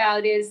think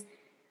about, is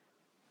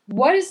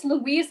what is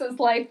Louisa's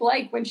life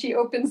like when she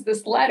opens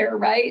this letter,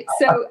 right?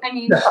 So,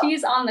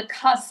 she's on the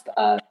cusp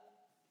of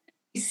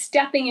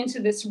stepping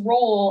into this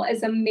role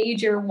as a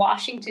major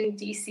Washington,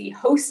 D.C.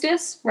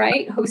 hostess,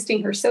 right?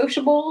 Hosting her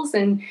sociables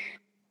and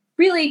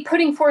really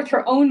putting forth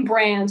her own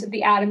brand of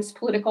the Adams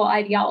political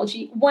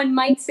ideology. One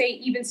might say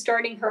even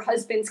starting her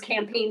husband's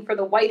campaign for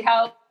the White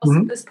House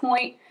at this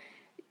point.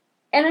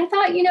 And I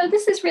thought,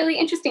 this is really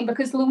interesting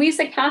because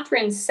Louisa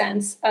Catherine's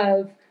sense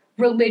of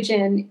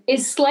religion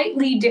is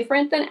slightly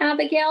different than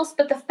Abigail's,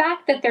 but the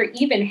fact that they're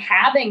even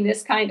having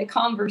this kind of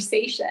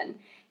conversation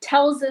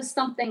tells us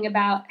something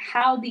about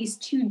how these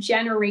two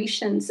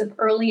generations of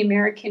early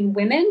American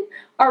women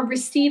are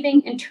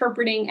receiving,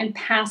 interpreting, and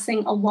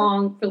passing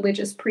along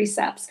religious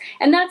precepts.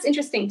 And that's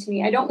interesting to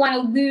me. I don't want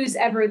to lose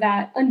ever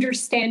that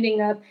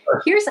understanding of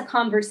here's a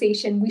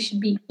conversation we should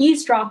be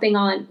eavesdropping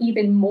on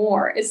even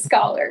more as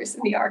scholars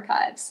in the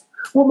archives.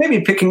 Well, maybe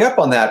picking up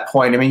on that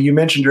point, I mean, you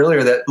mentioned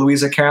earlier that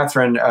Louisa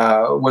Catherine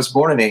was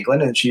born in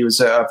England and she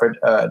was of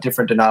a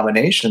different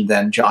denomination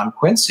than John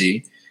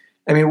Quincy.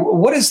 I mean,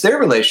 what is their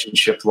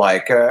relationship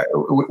like?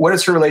 What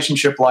is her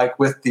relationship like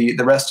with the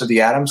rest of the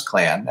Adams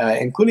clan,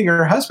 including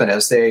her husband,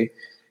 as they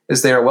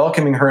are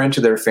welcoming her into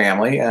their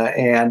family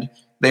and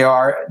they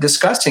are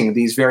discussing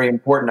these very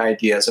important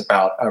ideas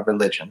about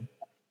religion?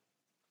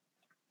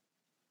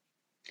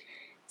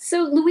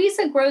 So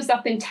Louisa grows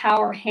up in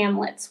Tower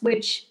Hamlets,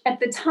 which at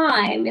the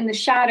time, in the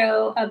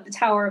shadow of the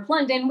Tower of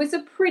London, was a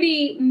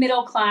pretty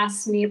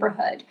middle-class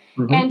neighborhood.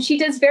 Mm-hmm. And she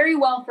does very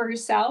well for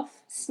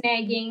herself,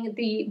 snagging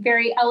the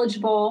very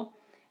eligible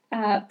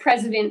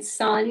president's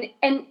son,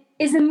 and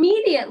is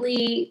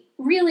immediately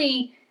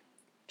really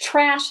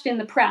trashed in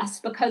the press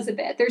because of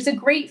it. There's a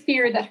great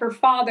fear that her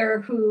father,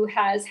 who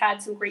has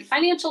had some great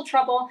financial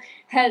trouble,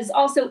 has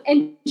also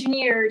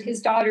engineered his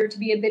daughter to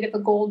be a bit of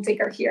a gold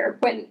digger here,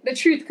 when the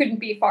truth couldn't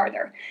be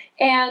farther.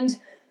 And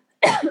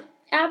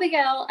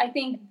Abigail, I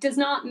think, does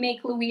not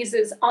make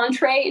Louisa's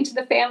entree into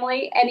the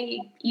family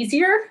any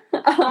easier.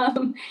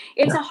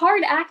 It's a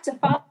hard act to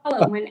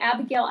follow when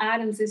Abigail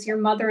Adams is your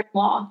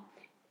mother-in-law.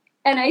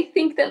 And I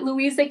think that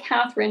Louisa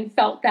Catherine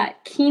felt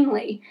that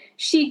keenly.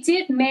 She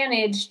did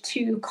manage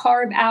to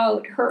carve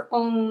out her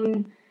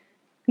own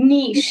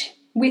niche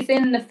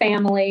within the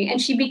family,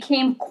 and she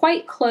became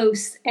quite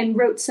close and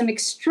wrote some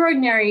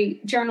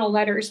extraordinary journal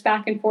letters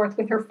back and forth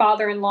with her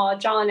father-in-law,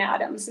 John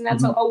Adams. And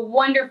that's a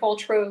wonderful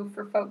trove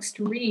for folks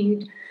to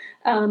read.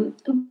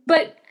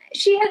 But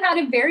she had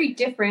a very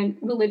different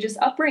religious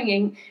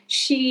upbringing.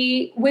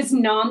 She was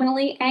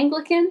nominally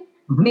Anglican,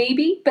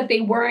 maybe, but they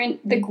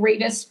weren't the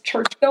greatest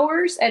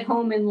churchgoers at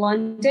home in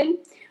London.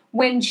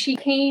 When she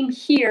came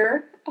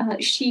here,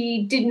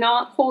 she did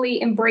not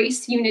wholly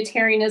embrace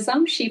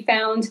Unitarianism. She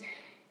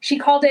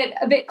called it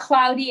a bit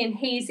cloudy and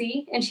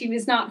hazy, and she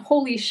was not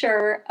wholly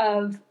sure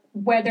of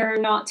whether or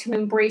not to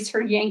embrace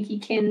her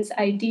Yankee-kins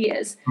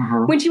ideas.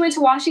 When she went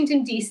to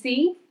Washington,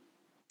 D.C.,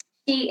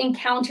 she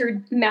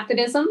encountered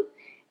Methodism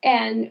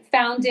and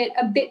found it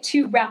a bit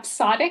too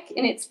rhapsodic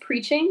in its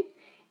preaching.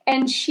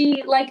 And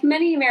she, like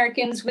many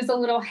Americans, was a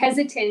little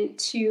hesitant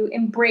to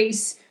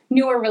embrace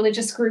newer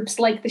religious groups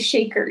like the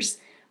Shakers.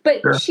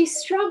 But she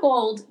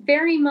struggled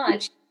very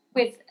much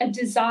with a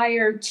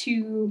desire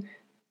to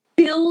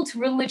build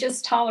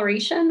religious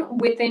toleration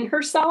within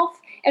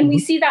herself. And we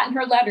see that in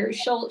her letters.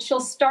 She'll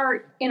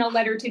start in a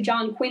letter to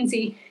John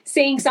Quincy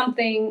saying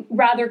something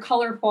rather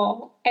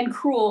colorful and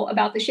cruel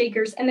about the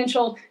Shakers, and then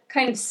she'll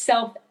kind of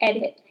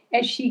self-edit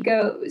as she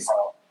goes,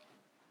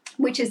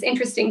 which is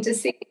interesting to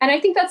see. And I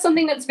think that's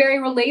something that's very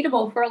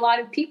relatable for a lot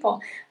of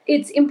people.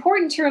 It's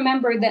important to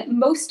remember that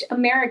most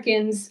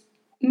Americans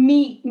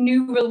meet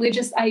new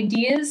religious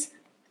ideas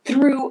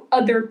through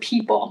other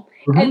people.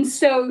 And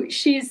so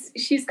she's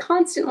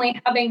constantly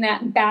having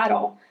that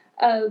battle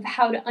of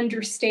how to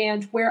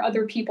understand where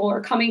other people are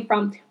coming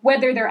from,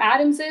 whether they're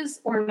Adamses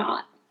or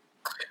not.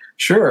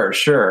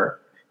 Sure.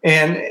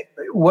 And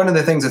one of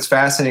the things that's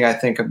fascinating, I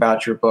think,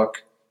 about your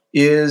book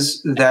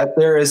is that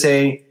there is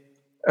a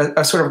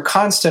sort of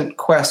constant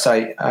quest,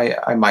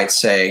 I might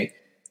say,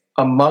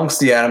 amongst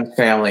the Adams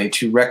family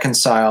to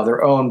reconcile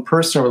their own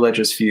personal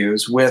religious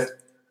views with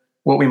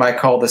what we might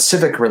call the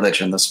civic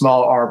religion, the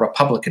small r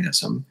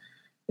republicanism.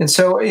 And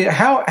so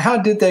how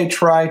did they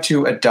try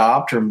to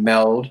adopt or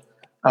meld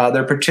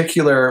their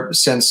particular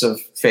sense of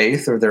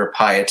faith or their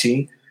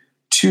piety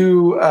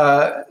to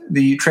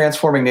the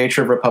transforming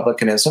nature of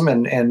republicanism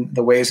and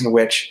the ways in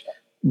which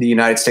the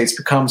United States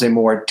becomes a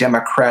more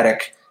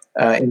democratic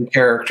in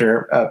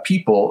character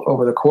people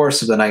over the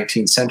course of the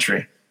 19th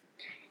century?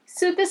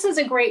 So this is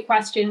a great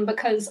question,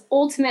 because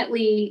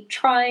ultimately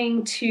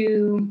trying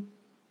to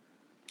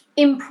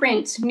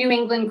imprint New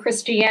England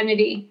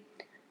Christianity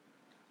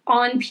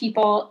on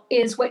people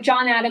is what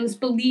John Adams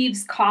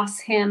believes costs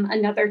him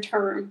another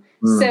term.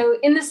 So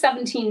in the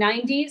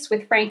 1790s,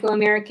 with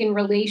Franco-American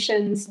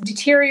relations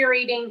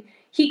deteriorating,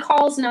 he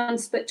calls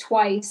non-split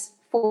twice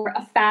for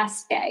a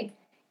fast day.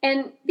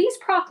 And these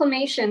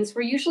proclamations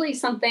were usually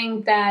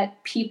something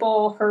that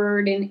people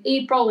heard in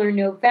April or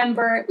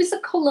November. It was a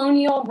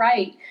colonial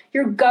rite.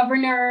 Your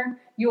governor,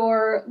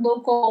 your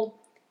local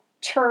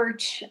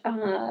church,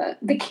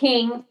 the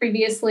king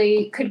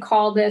previously could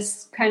call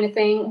this kind of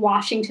thing.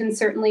 Washington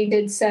certainly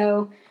did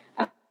so.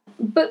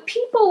 But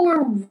people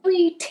were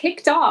really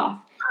ticked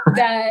off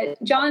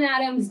that John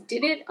Adams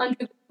did it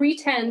under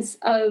pretense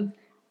of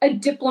a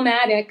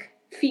diplomatic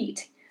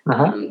feat.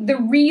 The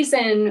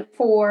reason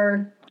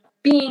for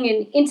being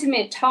in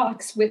intimate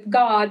talks with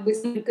God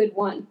was a good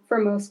one for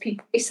most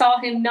people. They saw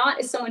him not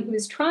as someone who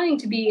was trying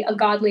to be a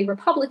godly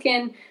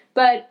Republican,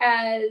 but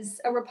as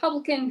a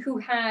Republican who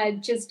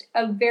had just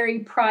a very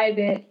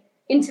private,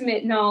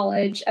 intimate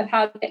knowledge of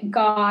how to get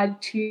God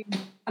to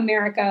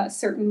America a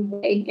certain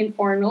way in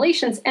foreign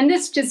relations. And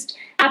this just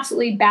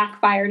absolutely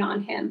backfired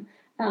on him.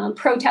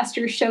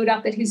 Protesters showed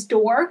up at his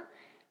door.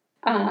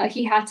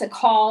 He had to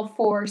call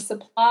for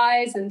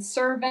supplies and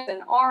servants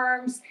and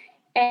arms.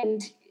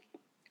 And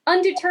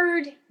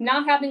undeterred,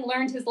 not having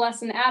learned his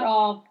lesson at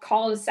all,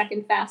 called a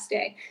second fast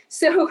day.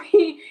 So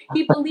he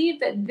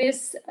believed that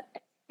this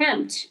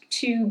attempt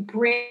to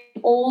bring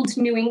old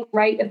New England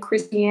rite of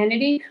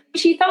Christianity,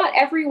 which he thought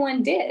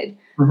everyone did,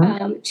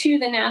 to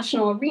the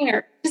national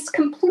arena, just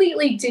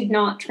completely did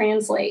not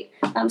translate.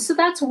 So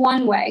that's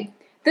one way.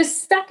 The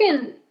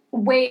second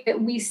way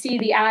that we see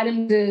the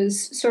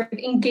Adamses sort of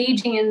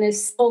engaging in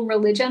this whole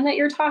religion that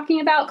you're talking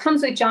about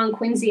comes with John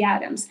Quincy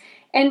Adams.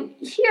 And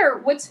here,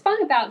 what's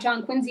fun about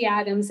John Quincy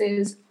Adams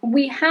is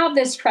we have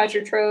this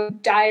treasure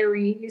trove,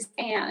 diaries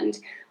and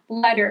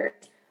letters,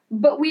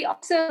 but we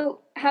also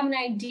have an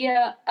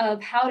idea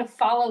of how to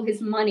follow his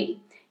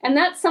money. And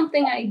that's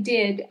something I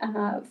did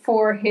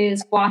for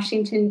his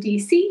Washington,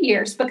 D.C.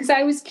 years, because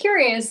I was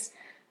curious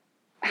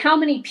how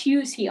many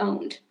pews he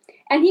owned.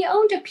 And he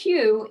owned a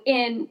pew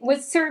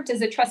was served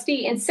as a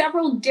trustee in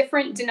several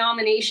different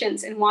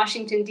denominations in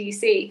Washington,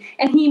 D.C.,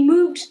 and he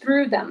moved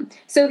through them.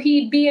 So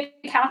he'd be at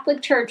a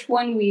Catholic church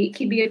one week,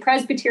 he'd be at a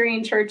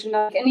Presbyterian church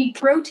another, and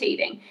he'd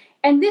rotating.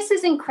 And this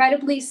is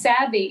incredibly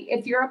savvy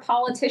if you're a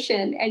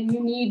politician and you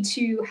need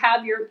to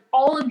have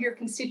all of your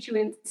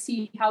constituents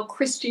see how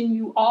Christian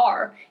you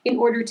are in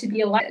order to be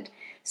elected.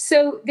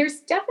 So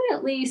there's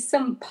definitely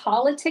some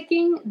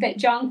politicking that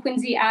John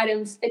Quincy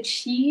Adams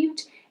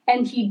achieved,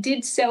 and he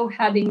did so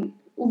having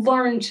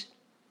learned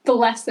the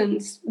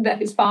lessons that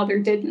his father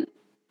didn't.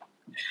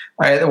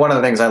 One of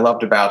the things I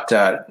loved about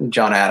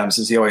John Adams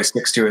is he always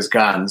sticks to his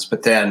guns,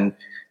 but then,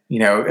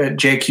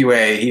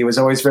 JQA, he was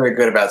always very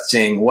good about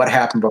seeing what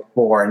happened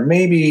before, and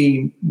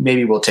maybe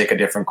we'll take a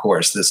different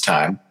course this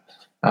time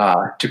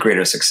to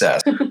greater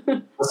success.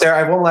 Sarah, I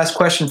have one last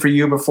question for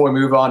you before we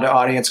move on to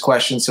audience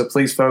questions. So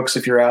please, folks,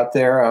 if you're out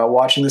there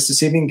watching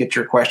this evening, get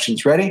your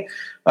questions ready.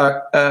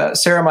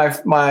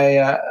 Sarah,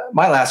 my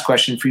last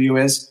question for you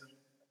is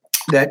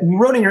that you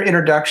wrote in your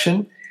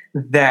introduction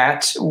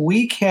that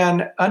we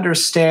can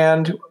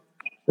understand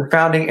the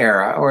founding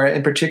era, or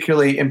in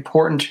particularly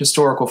important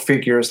historical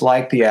figures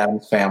like the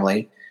Adams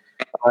family,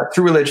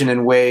 through religion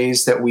in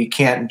ways that we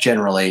can't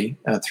generally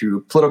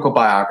through political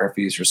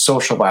biographies or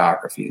social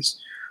biographies.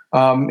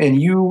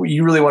 And you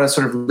really want to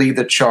sort of lead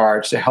the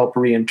charge to help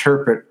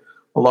reinterpret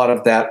a lot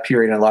of that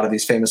period and a lot of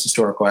these famous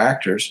historical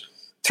actors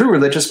through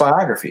religious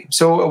biography.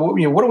 So,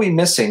 what are we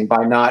missing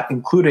by not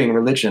including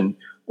religion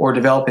or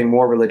developing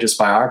more religious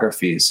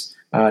biographies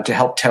to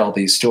help tell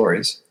these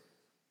stories?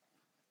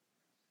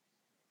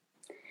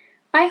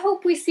 I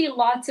hope we see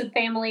lots of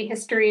family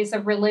histories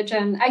of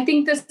religion. I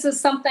think this is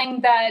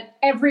something that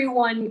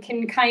everyone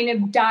can kind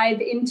of dive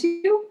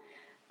into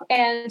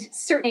and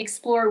certainly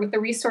explore with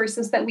the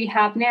resources that we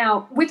have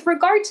now. With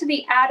regard to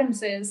the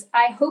Adamses,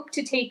 I hope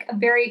to take a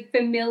very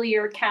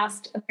familiar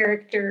cast of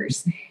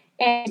characters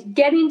and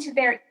get into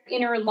their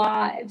inner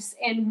lives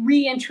and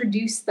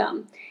reintroduce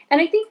them.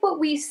 And I think what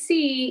we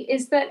see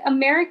is that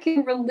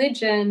American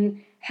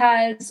religion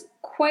has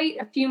quite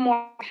a few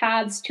more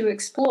paths to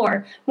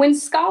explore. When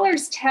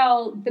scholars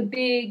tell the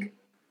big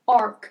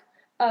arc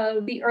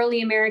of the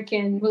early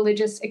American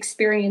religious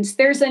experience,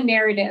 there's a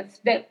narrative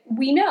that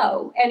we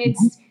know, and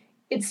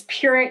it's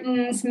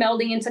Puritans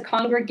melding into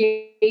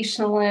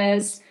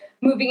Congregationalists,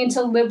 moving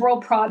into liberal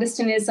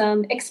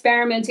Protestantism,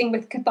 experimenting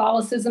with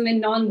Catholicism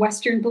and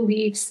non-Western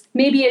beliefs,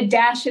 maybe a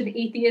dash of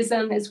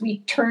atheism as we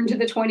turn to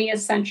the 20th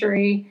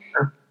century.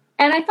 Sure.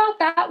 And I thought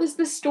that was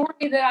the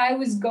story that I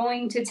was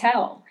going to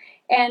tell.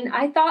 And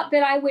I thought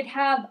that I would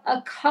have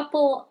a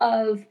couple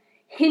of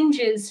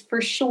hinges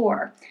for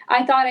sure.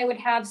 I thought I would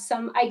have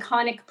some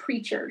iconic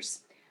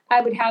preachers.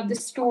 I would have the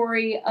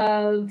story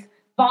of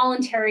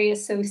voluntary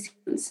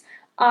associations.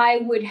 I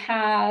would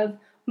have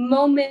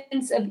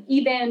moments of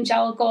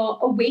evangelical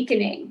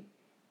awakening.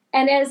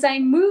 And as I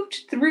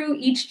moved through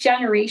each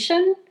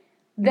generation,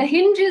 the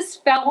hinges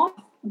fell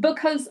off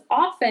because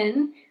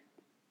often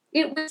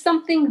it was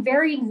something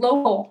very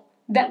local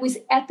that was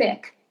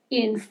epic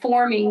in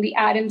forming the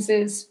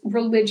Adamses'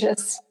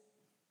 religious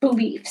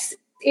beliefs.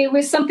 It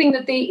was something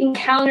that they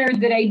encountered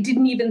that I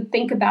didn't even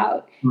think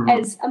about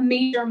as a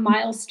major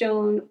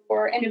milestone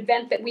or an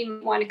event that we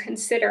want to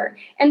consider.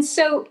 And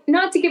so,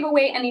 not to give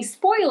away any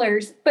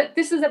spoilers, but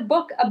this is a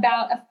book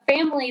about a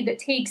family that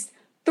takes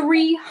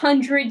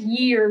 300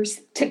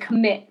 years to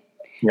commit.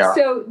 Yeah.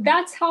 So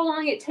that's how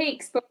long it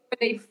takes before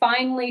they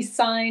finally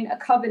sign a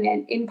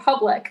covenant in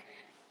public.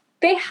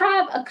 They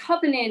have a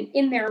covenant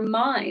in their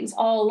minds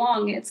all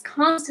along. It's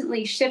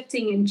constantly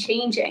shifting and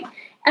changing.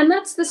 And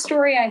that's the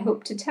story I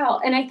hope to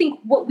tell. And I think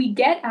what we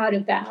get out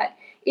of that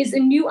is a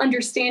new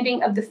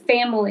understanding of the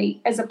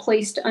family as a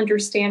place to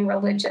understand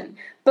religion,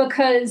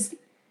 because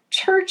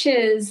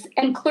churches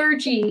and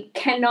clergy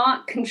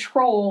cannot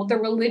control the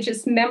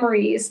religious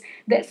memories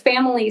that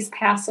families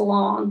pass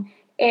along.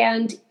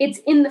 And it's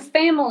in the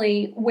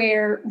family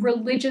where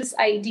religious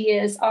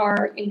ideas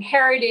are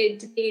inherited,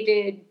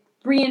 debated,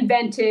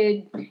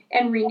 reinvented,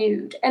 and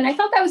renewed. And I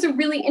thought that was a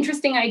really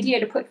interesting idea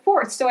to put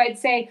forth. So I'd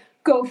say,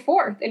 go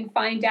forth and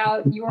find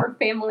out your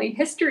family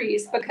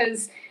histories,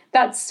 because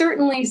that's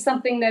certainly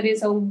something that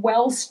is a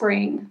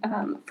wellspring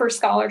for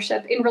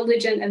scholarship in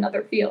religion and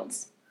other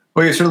fields.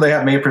 Well, you certainly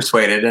have me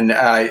persuaded,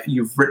 and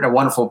you've written a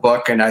wonderful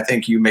book, and I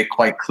think you make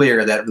quite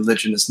clear that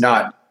religion is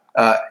not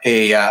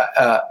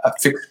a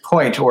fixed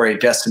point or a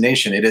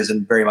destination. It is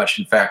very much,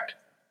 in fact,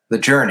 the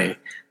journey.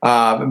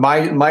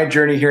 My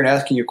journey here in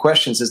asking you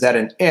questions is at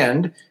an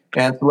end,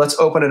 and let's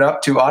open it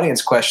up to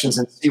audience questions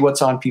and see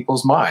what's on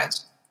people's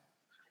minds.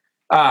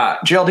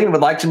 Geraldine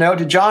would like to know,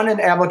 did John and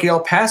Abigail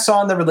pass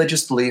on the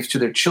religious beliefs to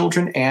their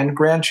children and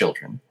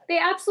grandchildren? They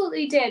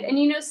absolutely did.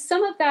 And,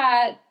 some of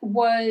that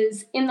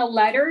was in the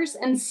letters,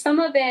 and some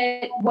of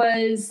it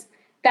was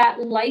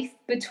that life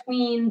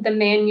between the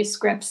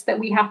manuscripts that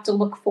we have to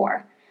look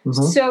for.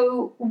 Mm-hmm.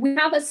 So we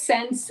have a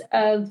sense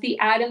of the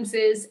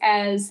Adamses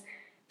as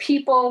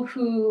people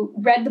who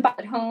read the Bible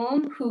at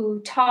home, who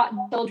taught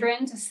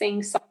children to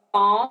sing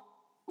psalms,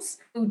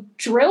 who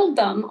drilled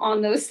them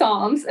on those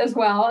psalms as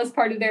well as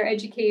part of their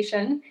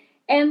education.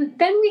 And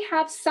then we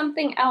have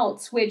something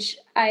else, which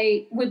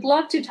I would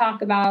love to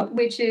talk about,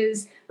 which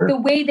is the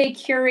way they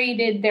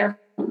curated their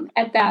home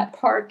at that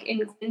park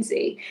in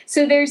Quincy.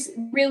 So there's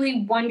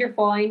really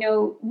wonderful, I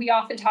know we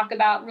often talk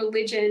about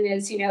religion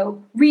as,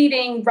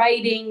 reading,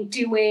 writing,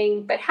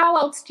 doing, but how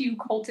else do you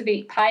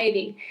cultivate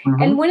piety?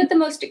 Mm-hmm. And one of the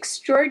most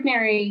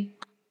extraordinary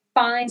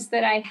finds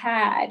that I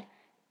had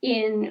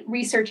in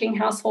researching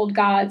household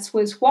gods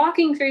was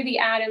walking through the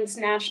Adams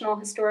National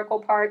Historical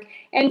Park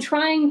and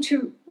trying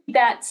to read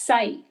that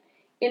site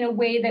in a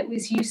way that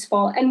was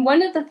useful. And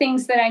one of the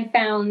things that I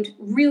found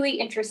really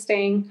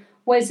interesting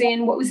was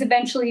in what was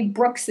eventually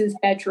Brooks's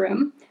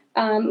bedroom.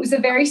 It was a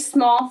very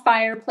small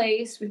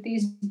fireplace with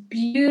these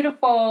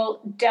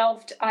beautiful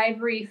Delft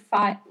ivory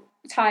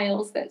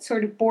tiles that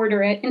sort of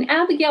border it. And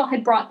Abigail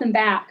had brought them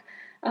back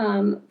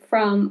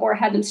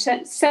had them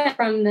sent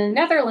from the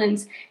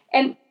Netherlands,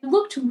 and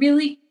looked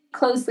really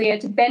closely. I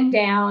had to bend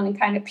down and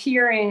kind of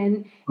peer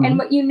in. Mm-hmm. And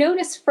what you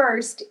notice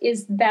first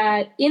is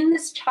that in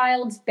this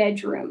child's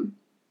bedroom,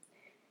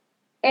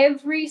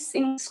 every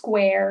single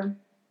square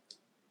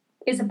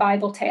is a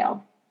Bible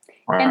tale.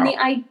 Wow. And the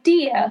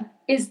idea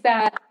is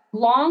that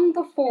long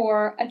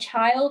before a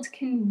child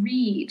can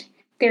read,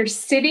 they're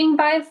sitting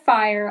by a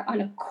fire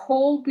on a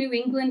cold New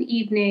England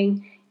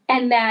evening,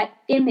 and that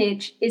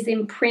image is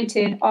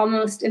imprinted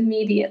almost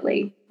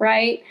immediately,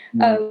 right?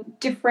 Mm-hmm. Of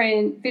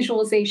different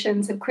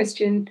visualizations of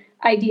Christian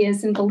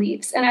ideas and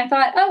beliefs. And I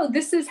thought,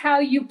 this is how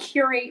you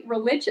curate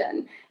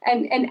religion.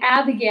 And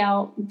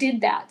Abigail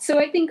did that. So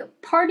I think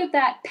part of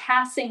that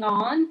passing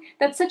on,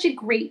 that's such a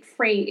great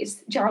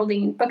phrase,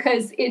 Geraldine,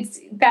 because it's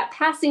that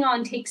passing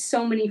on takes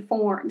so many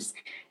forms.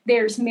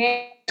 There's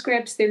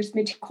manuscripts, there's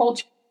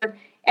culture,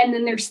 and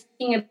then there's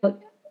thinking about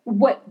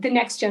what the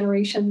next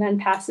generation then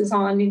passes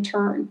on in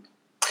turn.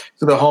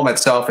 So the home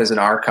itself is an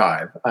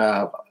archive,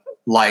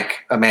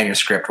 like a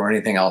manuscript or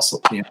anything else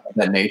of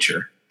that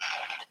nature.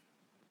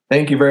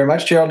 Thank you very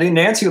much, Geraldine.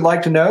 Nancy would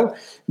like to know,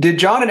 did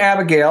John and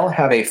Abigail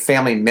have a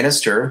family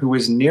minister who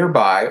was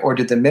nearby, or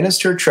did the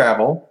minister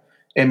travel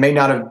and may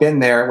not have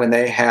been there when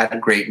they had a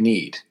great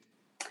need?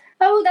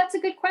 Oh, that's a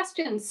good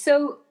question.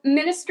 So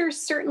ministers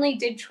certainly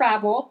did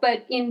travel,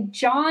 but in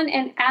John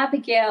and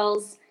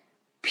Abigail's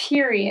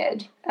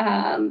period,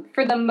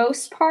 for the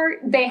most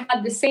part, they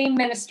had the same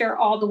minister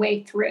all the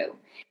way through.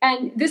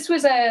 And this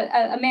was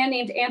a man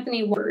named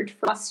Anthony Ward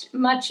for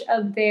much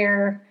of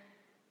their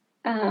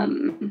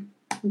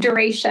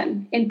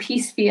duration in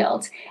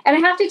Peacefield. And I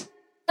have to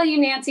tell you,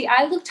 Nancy,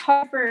 I looked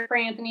hard for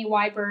Anthony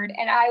Wybird,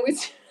 and I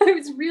was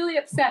really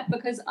upset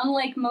because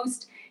unlike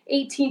most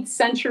 18th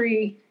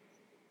century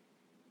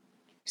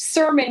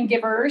sermon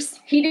givers,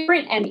 he didn't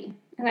print any.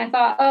 And I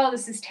thought,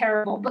 this is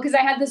terrible, because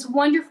I had this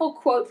wonderful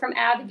quote from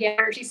Abigail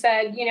where she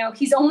said,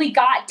 he's only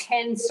got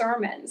 10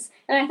 sermons.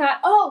 And I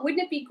thought,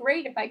 wouldn't it be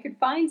great if I could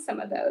find some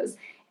of those?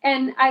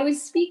 And I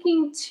was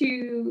speaking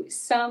to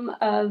some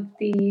of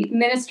the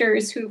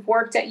ministers who've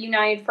worked at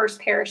United First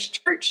Parish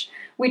Church,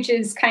 which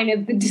is kind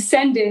of the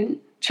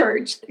descendant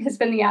church, has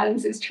been the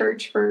Adamses'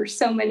 church for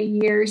so many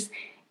years.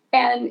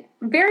 And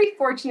very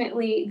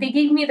fortunately, they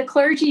gave me the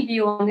clergy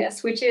view on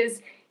this, which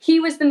is he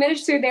was the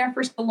minister there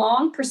for so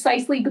long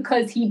precisely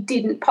because he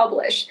didn't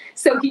publish.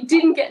 So he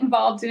didn't get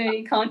involved in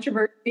any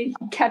controversy. He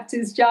kept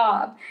his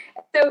job.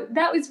 So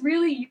that was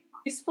really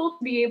useful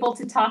to be able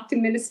to talk to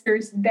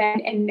ministers then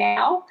and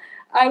now.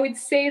 I would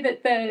say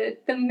that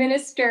the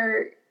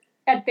minister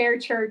at their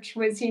church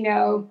was,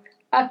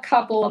 a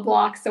couple of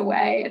blocks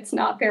away. It's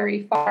not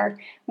very far.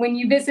 When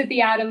you visit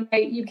the Adams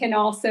site, you can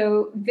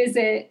also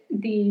visit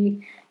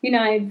the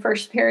United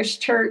First Parish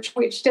Church,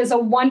 which does a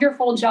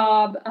wonderful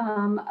job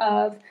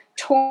of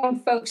touring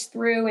folks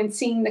through and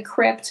seeing the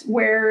crypt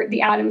where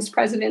the Adams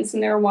presidents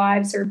and their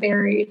wives are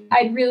buried.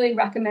 I'd really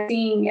recommend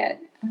seeing it.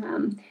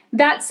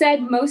 That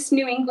said, most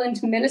New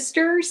England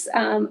ministers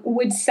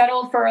would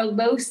settle for a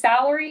low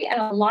salary and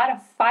a lot of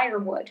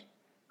firewood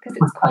because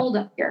it's cold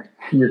up here.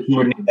 You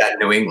would need that in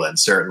New England,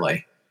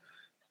 certainly.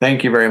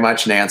 Thank you very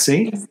much,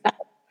 Nancy.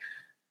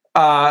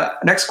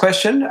 Next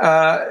question.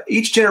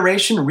 Each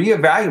generation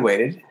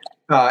reevaluated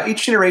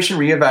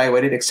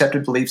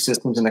accepted belief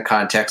systems in the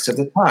context of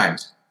the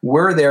times.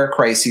 Were there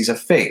crises of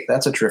faith?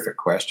 That's a terrific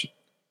question.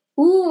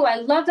 Ooh, I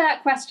love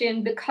that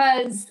question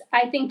because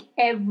I think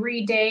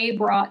every day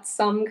brought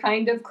some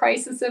kind of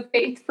crisis of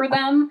faith for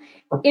them.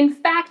 In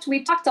fact,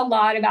 we've talked a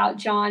lot about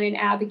John and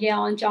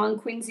Abigail and John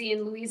Quincy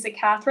and Louisa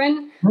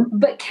Catherine,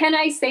 but can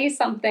I say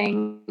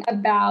something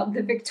about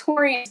the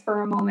Victorians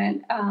for a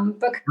moment?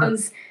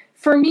 Because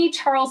for me,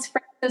 Charles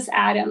Francis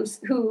Adams,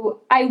 who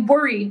I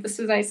worried, this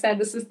is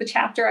the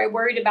chapter I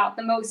worried about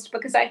the most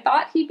because I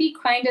thought he'd be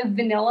kind of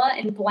vanilla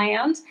and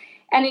bland.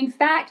 And in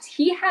fact,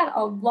 he had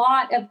a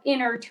lot of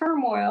inner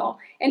turmoil,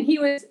 and he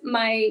was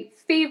my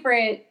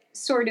favorite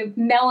sort of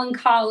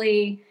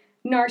melancholy,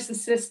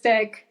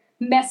 narcissistic,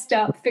 messed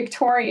up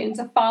Victorian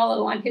to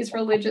follow on his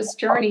religious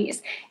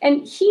journeys.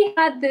 And he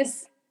had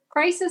this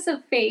crisis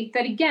of faith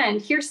that, again,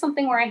 here's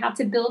something where I have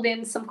to build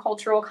in some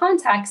cultural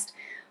context.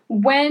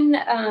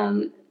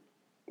 When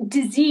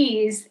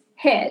disease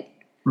hit,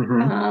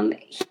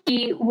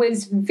 he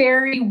was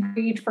very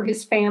worried for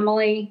his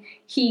family.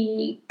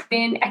 He put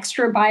in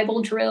extra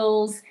Bible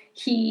drills.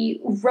 He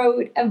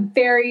wrote a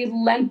very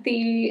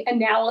lengthy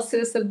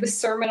analysis of the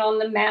Sermon on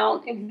the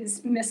Mount in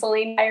his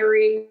miscellany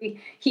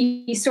diary.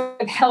 He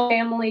sort of held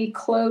family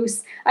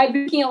close. I've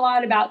been thinking a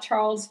lot about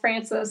Charles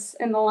Francis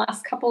in the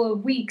last couple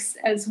of weeks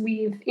as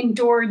we've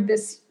endured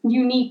this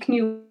unique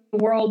new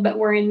world that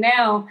we're in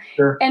now.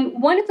 Sure. And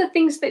one of the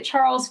things that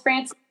Charles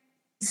Francis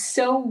did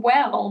so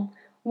well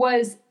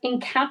was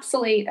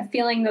encapsulate a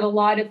feeling that a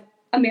lot of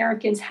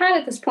Americans had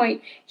at this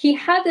point. He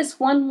had this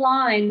one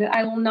line that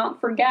I will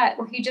not forget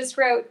where he just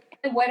wrote,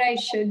 "What I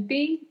should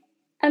be."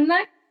 And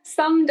that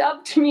summed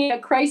up to me a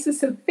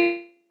crisis of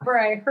faith where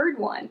I heard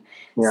one.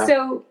 Yeah.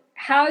 So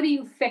how do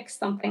you fix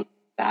something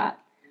like that?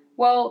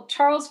 Well,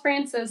 Charles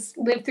Francis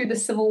lived through the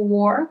Civil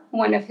War.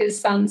 One of his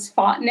sons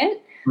fought in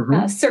it.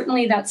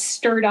 Certainly that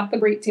stirred up a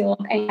great deal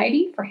of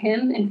anxiety for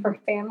him and for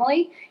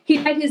family.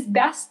 He tried his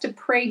best to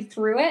pray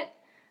through it.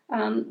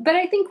 But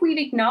I think we'd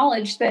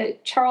acknowledge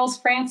that Charles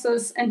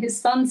Francis and his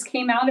sons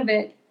came out of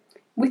it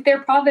with their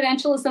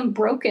providentialism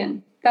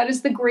broken. That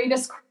is the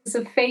greatest crisis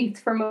of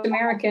faith for most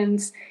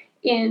Americans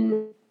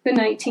in the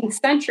 19th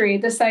century,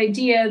 this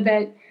idea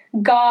that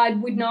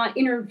God would not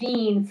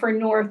intervene for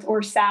North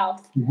or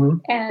South,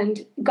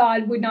 and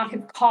God would not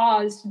have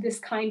caused this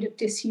kind of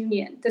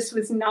disunion. This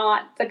was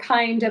not the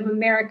kind of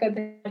America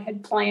that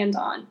had planned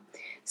on.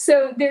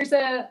 So there's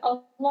a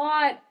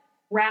lot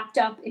wrapped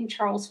up in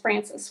Charles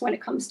Francis when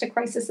it comes to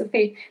crisis of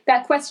faith.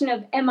 That question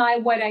of, am I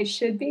what I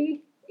should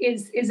be,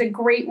 is a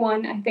great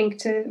one, I think,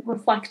 to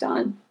reflect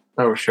on.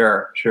 Oh,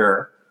 sure.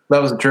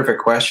 That was a terrific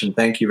question.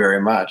 Thank you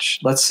very much.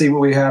 Let's see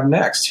what we have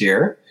next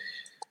here.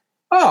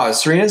 Oh,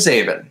 Serena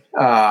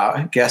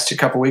Zabin, guest a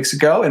couple weeks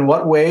ago. In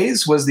what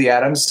ways was the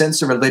Adams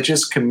sense of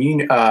religious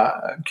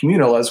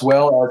communal as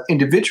well as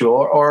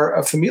individual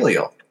or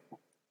familial?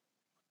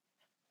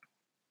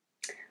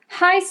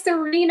 Hi,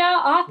 Serena,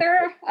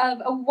 author of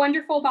a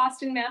wonderful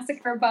Boston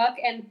Massacre book,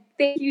 and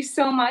thank you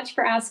so much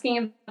for asking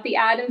about the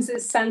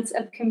Adams' sense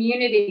of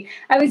community.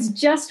 I was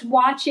just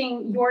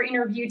watching your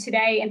interview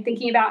today and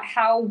thinking about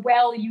how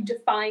well you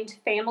defined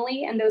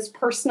family and those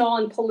personal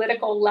and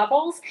political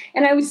levels,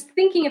 and I was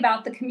thinking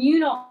about the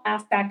communal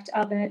aspect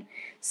of it.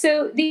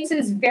 So these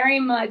very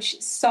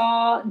much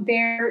saw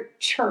their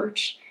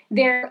church,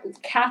 their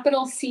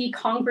capital C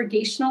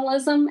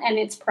Congregationalism and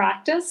its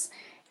practice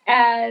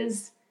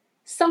as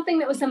something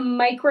that was a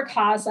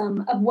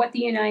microcosm of what the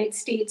United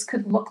States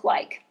could look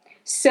like.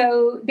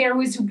 So there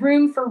was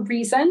room for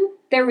reason,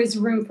 there was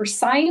room for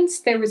science,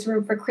 there was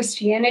room for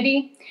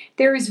Christianity,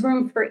 there was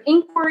room for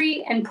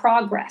inquiry and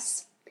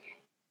progress.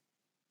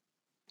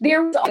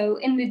 There was also,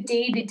 in the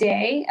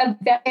day-to-day, a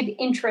vested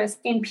interest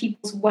in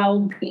people's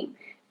well-being.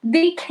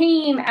 They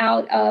came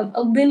out of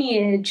a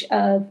lineage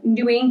of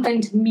New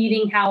England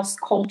meeting house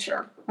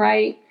culture,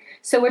 right?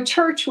 So a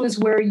church was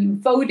where you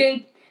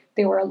voted,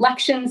 there were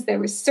elections, there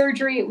was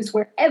surgery, it was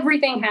where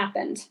everything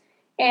happened.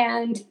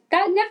 And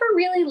that never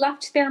really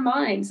left their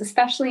minds,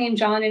 especially in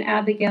John and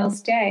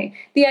Abigail's day.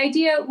 The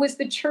idea was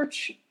the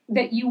church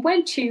that you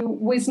went to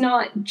was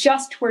not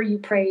just where you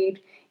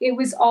prayed, it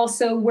was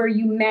also where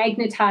you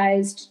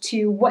magnetized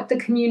to what the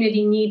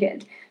community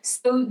needed.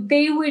 So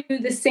they would do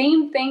the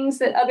same things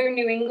that other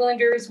New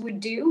Englanders would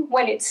do.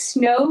 When it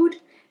snowed,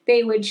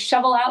 they would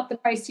shovel out the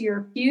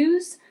pricier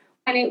pews.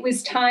 And it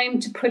was time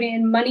to put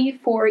in money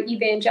for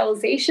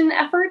evangelization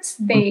efforts.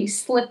 They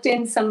slipped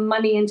in some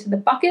money into the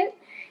bucket.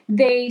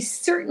 They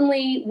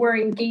certainly were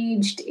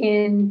engaged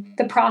in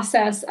the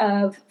process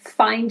of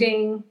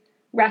finding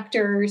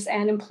rectors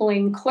and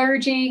employing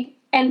clergy.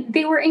 And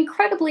they were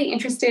incredibly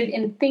interested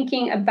in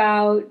thinking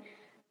about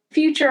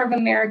future of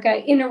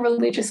America in a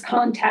religious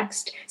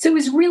context. So it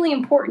was really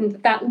important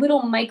that that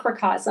little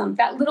microcosm,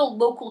 that little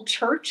local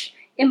church,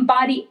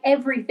 embody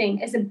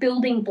everything as a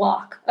building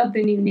block of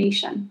the new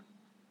nation.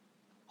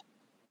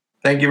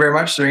 Thank you very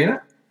much,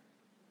 Serena.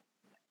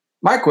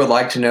 Mike would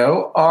like to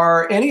know,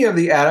 are any of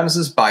the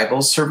Adamses'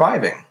 Bibles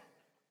surviving?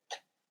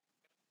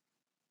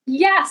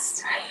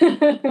 Yes,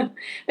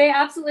 they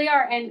absolutely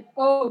are. And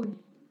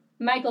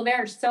Michael, there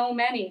are so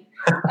many.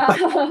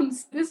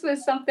 This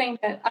was something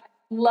that I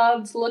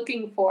loved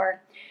looking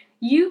for.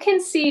 You can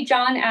see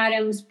John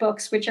Adams'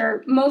 books, which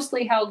are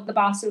mostly held at the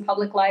Boston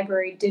Public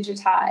Library,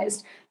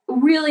 digitized.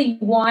 Really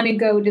want to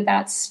go to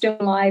that stone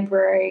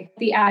library,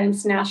 the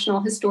Adams National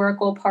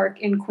Historical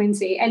Park in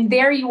Quincy. And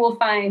there you will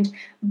find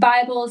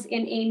Bibles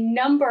in a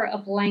number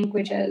of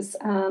languages,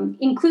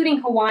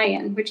 including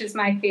Hawaiian, which is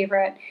my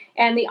favorite,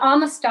 and the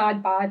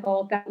Amistad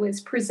Bible that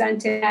was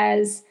presented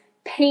as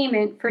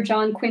payment for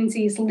John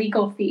Quincy's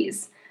legal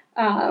fees,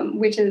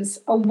 which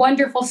is a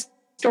wonderful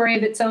story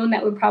of its own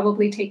that would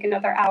probably take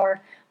another hour.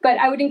 But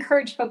I would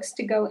encourage folks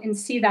to go and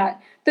see that.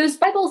 Those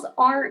Bibles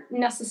aren't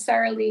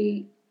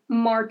necessarily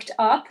marked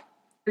up.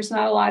 There's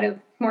not a lot of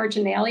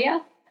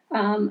marginalia.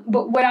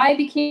 But what I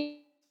became,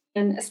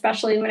 and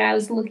especially when I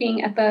was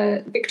looking at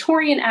the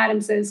Victorian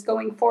Adamses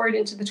going forward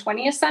into the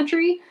 20th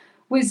century,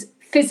 was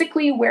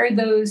physically where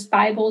those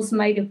Bibles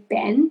might have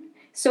been.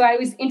 So I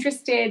was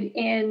interested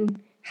in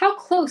how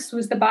close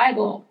was the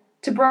Bible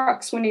to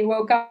Brooks when he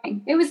woke up.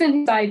 It was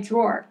in his side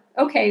drawer.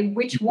 Okay,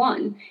 which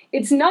one?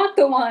 It's not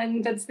the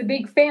one that's the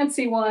big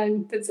fancy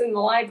one that's in the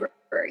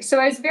library.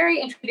 So I was very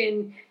interested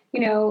in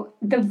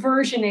the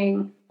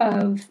versioning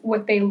of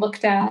what they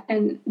looked at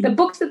and the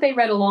books that they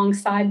read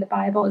alongside the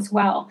Bible as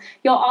well.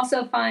 You'll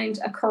also find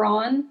a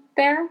Quran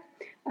there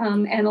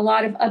and a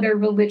lot of other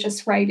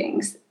religious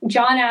writings.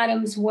 John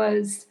Adams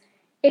was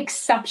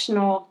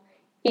exceptional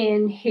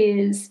in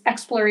his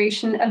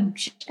exploration of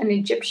an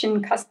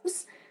Egyptian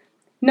customs,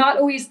 not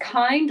always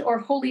kind or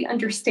wholly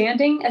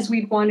understanding as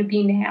we'd want to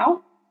be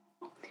now,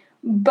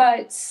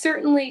 but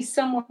certainly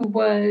someone who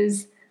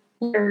was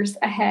years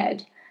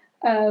ahead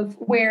of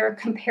where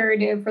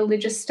comparative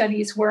religious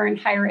studies were in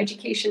higher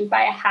education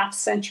by a half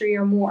century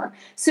or more.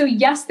 So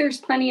yes, there's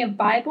plenty of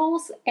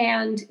Bibles,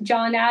 and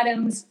John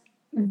Adams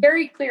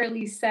very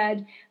clearly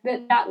said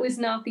that that was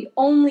not the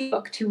only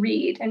book to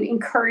read and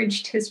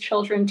encouraged his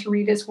children to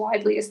read as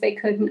widely as they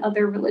could in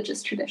other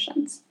religious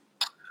traditions.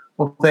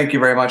 Well, thank you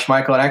very much,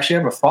 Michael. And actually, I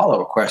have a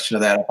follow-up question to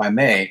that, if I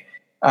may.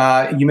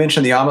 You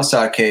mentioned the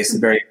Amistad case, the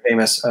very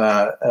famous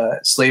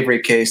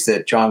slavery case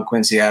that John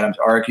Quincy Adams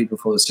argued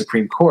before the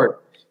Supreme Court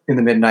in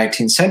the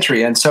mid-19th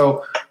century. And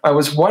so I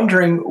was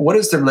wondering, what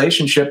is the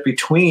relationship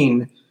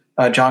between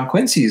John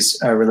Quincy's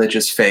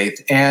religious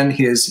faith and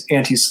his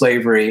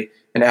anti-slavery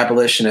and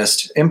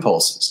abolitionist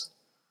impulses?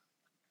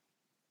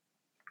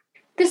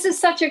 This is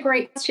such a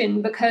great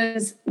question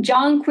because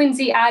John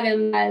Quincy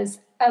Adams has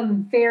a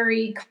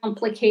very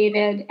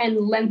complicated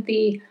and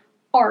lengthy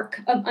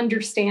arc of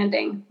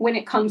understanding when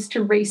it comes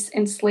to race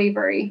and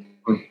slavery.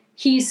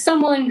 He's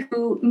someone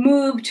who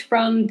moved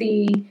from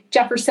the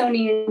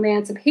Jeffersonian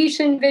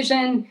emancipation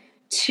vision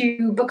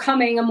to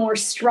becoming a more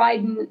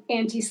strident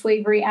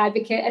anti-slavery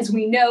advocate, as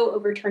we know,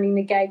 overturning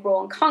the gag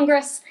rule in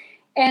Congress.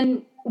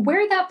 And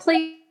where that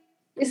plays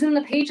is in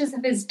the pages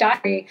of his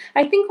diary.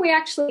 I think we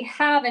actually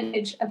have an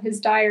image of his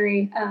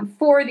diary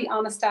for the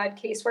Amistad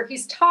case, where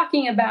he's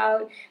talking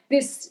about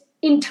this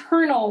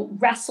internal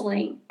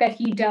wrestling that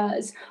he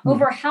does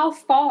over how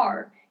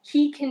far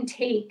he can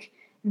take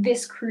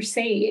this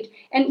crusade.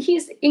 And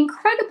he's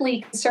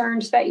incredibly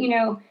concerned that,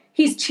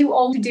 he's too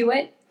old to do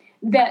it,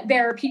 that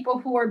there are people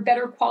who are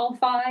better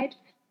qualified,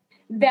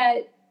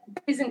 that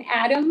isn't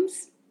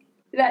Adams.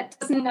 That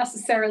doesn't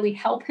necessarily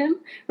help him.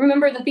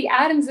 Remember that the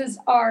Adamses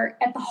are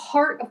at the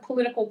heart of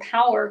political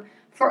power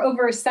for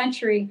over a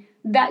century.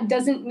 That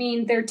doesn't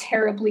mean they're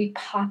terribly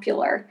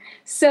popular.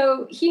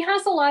 So he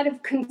has a lot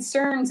of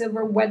concerns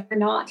over whether or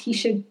not he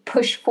should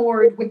push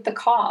forward with the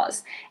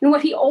cause. And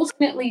what he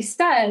ultimately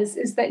says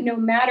is that no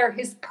matter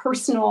his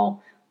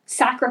personal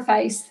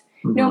sacrifice,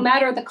 no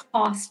matter the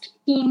cost,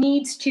 he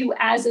needs to,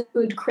 as a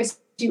good Christian,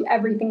 do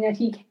everything that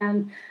he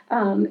can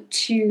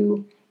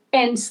to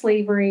end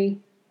slavery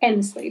and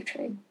the slave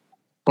trade.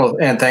 Well,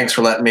 and thanks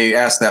for letting me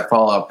ask that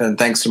follow-up. And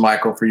thanks to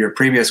Michael for your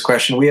previous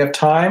question. We have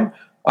time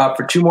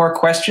for two more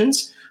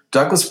questions.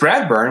 Douglas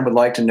Bradburn would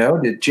like to know,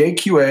 did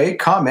JQA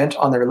comment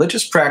on the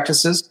religious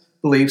practices,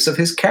 beliefs of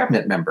his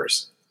cabinet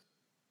members?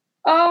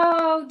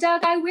 Oh,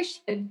 Doug, I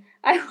wish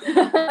I'd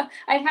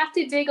have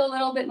to dig a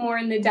little bit more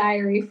in the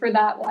diary for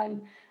that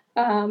one.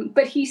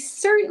 But he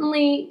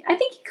certainly, I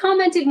think he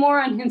commented more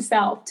on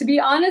himself. To be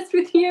honest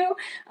with you,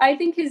 I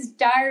think his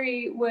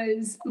diary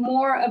was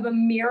more of a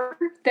mirror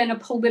than a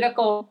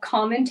political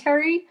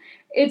commentary.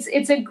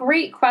 It's a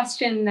great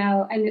question,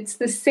 though, and it's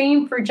the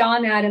same for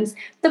John Adams.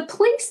 The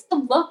place to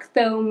look,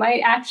 though,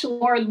 might actually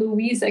more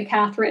Louisa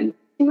Catherine.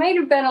 She might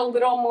have been a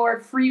little more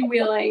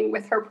freewheeling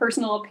with her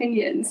personal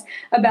opinions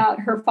about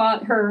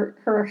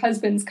her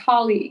husband's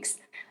colleagues.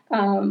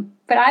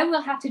 But I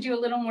will have to do a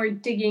little more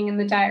digging in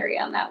the diary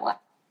on that one.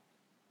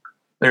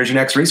 There's your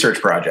next research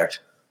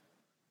project.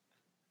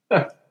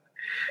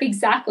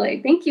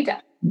 Exactly. Thank you,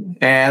 Doug.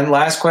 And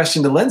last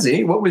question to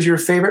Lindsay. What was your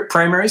favorite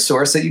primary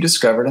source that you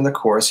discovered in the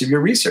course of your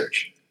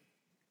research?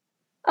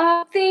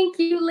 Thank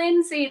you,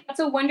 Lindsay. That's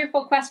a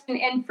wonderful question.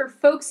 And for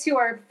folks who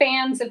are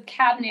fans of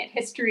cabinet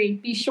history,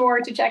 be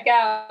sure to check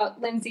out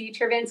Lindsay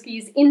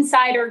Chervinsky's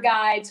Insider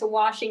Guide to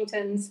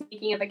Washington's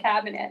Making of a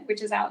Cabinet,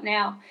 which is out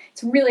now.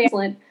 It's really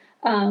excellent.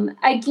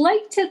 I'd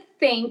like to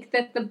think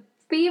that the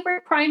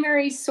favorite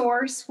primary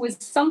source was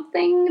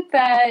something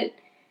that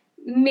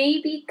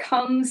maybe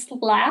comes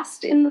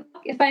last in the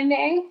book, if I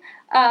may.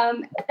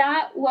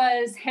 That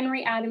was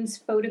Henry Adams'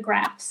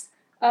 photographs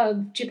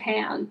of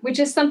Japan, which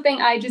is something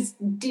I just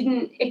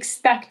didn't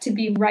expect to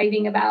be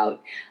writing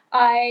about.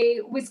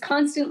 I was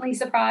constantly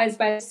surprised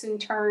by the twists and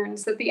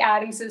turns that the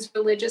Adamses'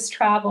 religious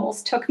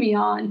travels took me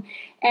on.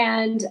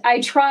 And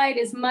I tried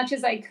as much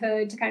as I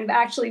could to kind of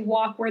actually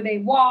walk where they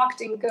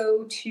walked and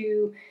go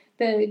to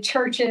the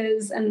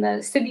churches and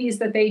the cities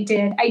that they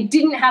did. I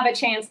didn't have a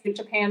chance to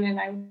Japan, and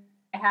I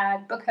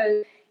had,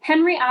 because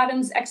Henry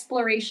Adams'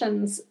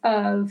 explorations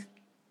of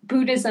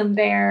Buddhism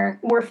there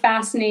were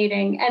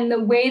fascinating, and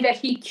the way that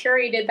he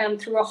curated them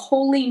through a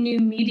wholly new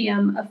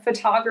medium of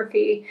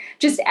photography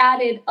just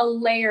added a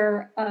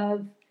layer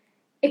of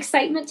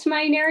excitement to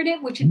my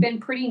narrative, which had been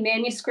pretty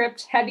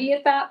manuscript heavy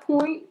at that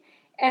point.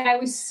 And I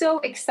was so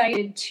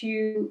excited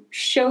to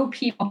show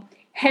people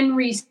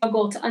Henry's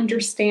struggle to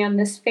understand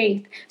this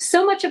faith.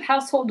 So much of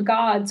Household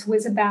Gods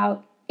was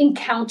about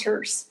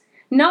encounters,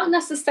 not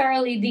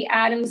necessarily the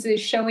Adamses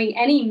showing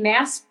any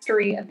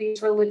mastery of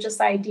these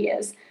religious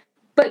ideas,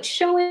 but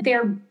showing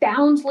their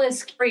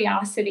boundless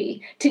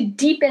curiosity to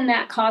deepen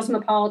that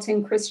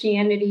cosmopolitan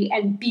Christianity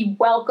and be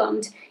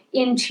welcomed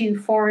into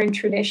foreign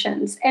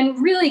traditions. And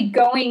really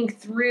going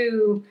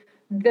through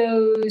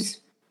those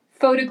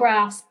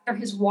photographs of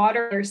his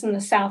waters in the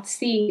South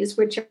Seas,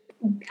 which are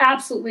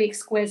absolutely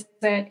exquisite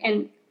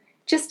and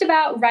just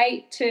about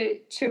right to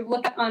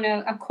look at on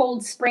a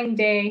cold spring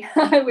day.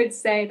 I would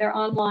say they're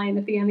online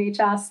at the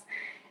MHS.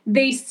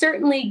 They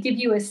certainly give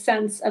you a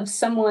sense of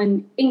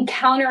someone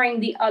encountering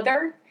the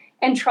other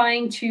and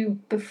trying to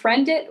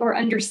befriend it or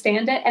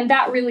understand it. And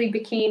that really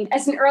became,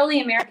 as an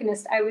early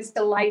Americanist, I was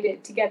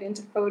delighted to get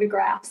into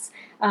photographs,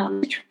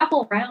 to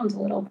travel around a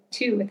little bit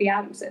too with the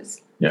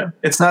Adamses. Yeah,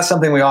 it's not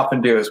something we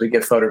often do, as we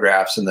get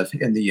photographs in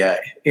the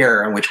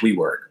era in which we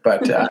work.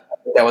 But that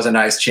was a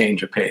nice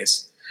change of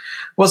pace.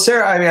 Well,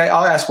 Sarah, I mean,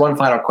 I'll ask one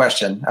final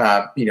question.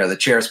 The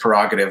chair's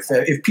prerogative.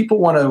 If people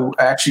want to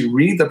actually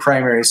read the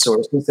primary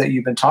sources that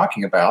you've been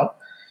talking about,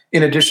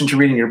 in addition to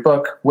reading your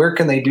book, where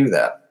can they do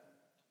that?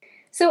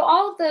 So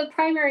all of the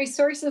primary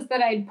sources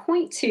that I'd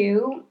point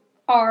to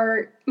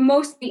are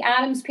most of the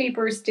Adams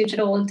Papers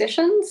digital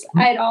editions.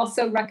 I'd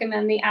also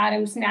recommend the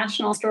Adams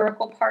National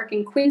Historical Park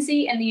in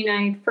Quincy and the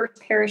United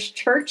First Parish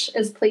Church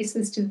as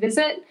places to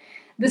visit.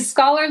 The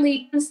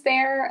scholarly teams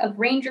there of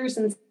rangers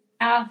and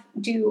staff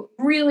do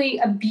really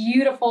a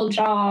beautiful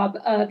job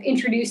of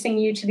introducing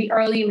you to the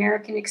early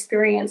American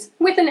experience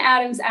with an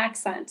Adams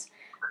accent.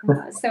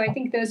 So I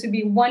think those would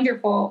be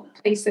wonderful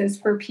places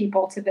for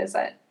people to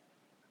visit.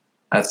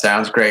 That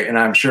sounds great. And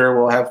I'm sure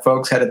we'll have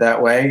folks headed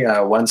that way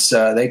once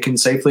they can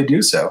safely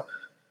do so.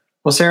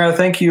 Well, Sarah,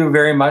 thank you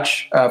very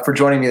much for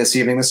joining me this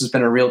evening. This has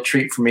been a real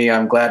treat for me.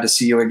 I'm glad to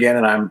see you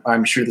again, and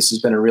I'm sure this has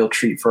been a real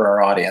treat for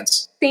our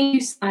audience. Thank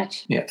you so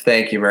much. Yeah,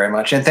 thank you very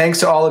much. And thanks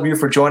to all of you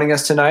for joining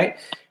us tonight.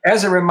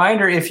 As a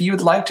reminder, if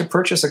you'd like to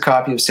purchase a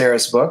copy of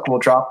Sarah's book, we'll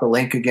drop the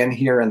link again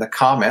here in the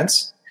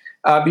comments.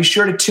 Be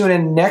sure to tune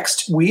in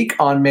next week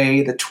on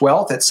May the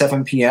 12th at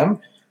 7 p.m.,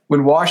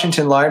 when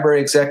Washington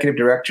Library Executive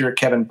Director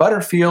Kevin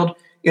Butterfield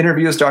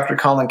interviews Dr.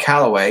 Colin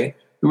Calloway,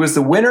 who is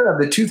the winner of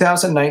the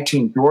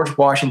 2019 George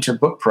Washington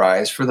Book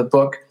Prize for the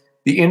book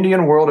The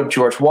Indian World of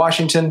George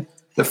Washington,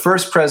 The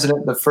First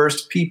President, the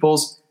First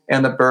Peoples,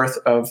 and the Birth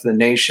of the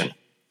Nation.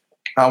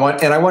 I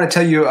want to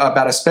tell you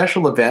about a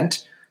special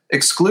event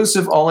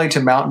exclusive only to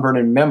Mount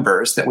Vernon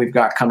members that we've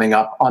got coming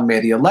up on May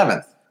the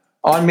 11th.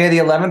 On May the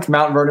 11th,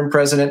 Mount Vernon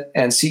President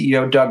and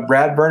CEO Doug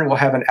Bradburn will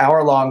have an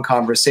hour-long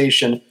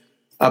conversation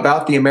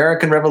about the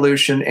American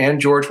Revolution and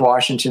George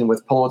Washington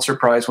with Pulitzer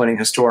Prize-winning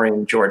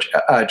historian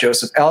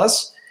Joseph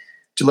Ellis.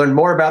 To learn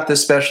more about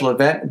this special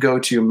event, go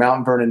to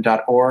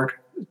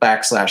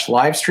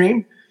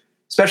mountvernon.org/livestream.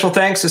 Special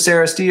thanks to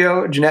Sarah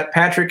Stio, Jeanette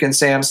Patrick, and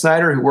Sam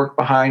Snyder, who worked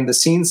behind the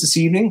scenes this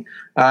evening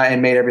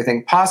and made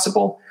everything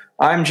possible.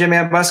 I'm Jim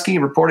Ambuske,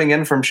 reporting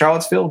in from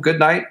Charlottesville. Good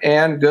night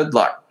and good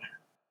luck.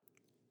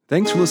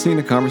 Thanks for listening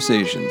to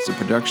Conversations, a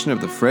production of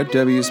the Fred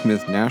W.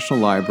 Smith National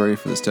Library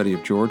for the Study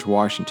of George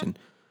Washington.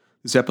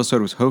 This episode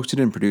was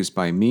hosted and produced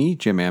by me,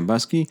 Jim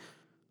Ambuske.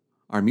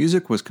 Our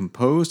music was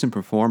composed and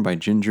performed by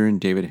Ginger and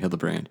David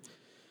Hildebrand.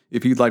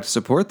 If you'd like to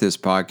support this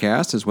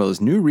podcast, as well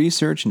as new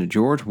research into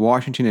George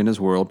Washington and his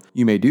world,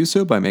 you may do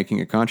so by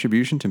making a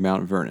contribution to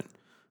Mount Vernon.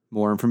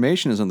 More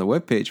information is on the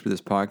webpage for this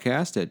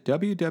podcast at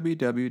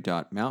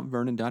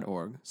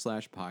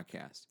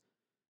www.mountvernon.org/podcast.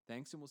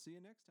 Thanks, and we'll see you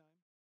next time.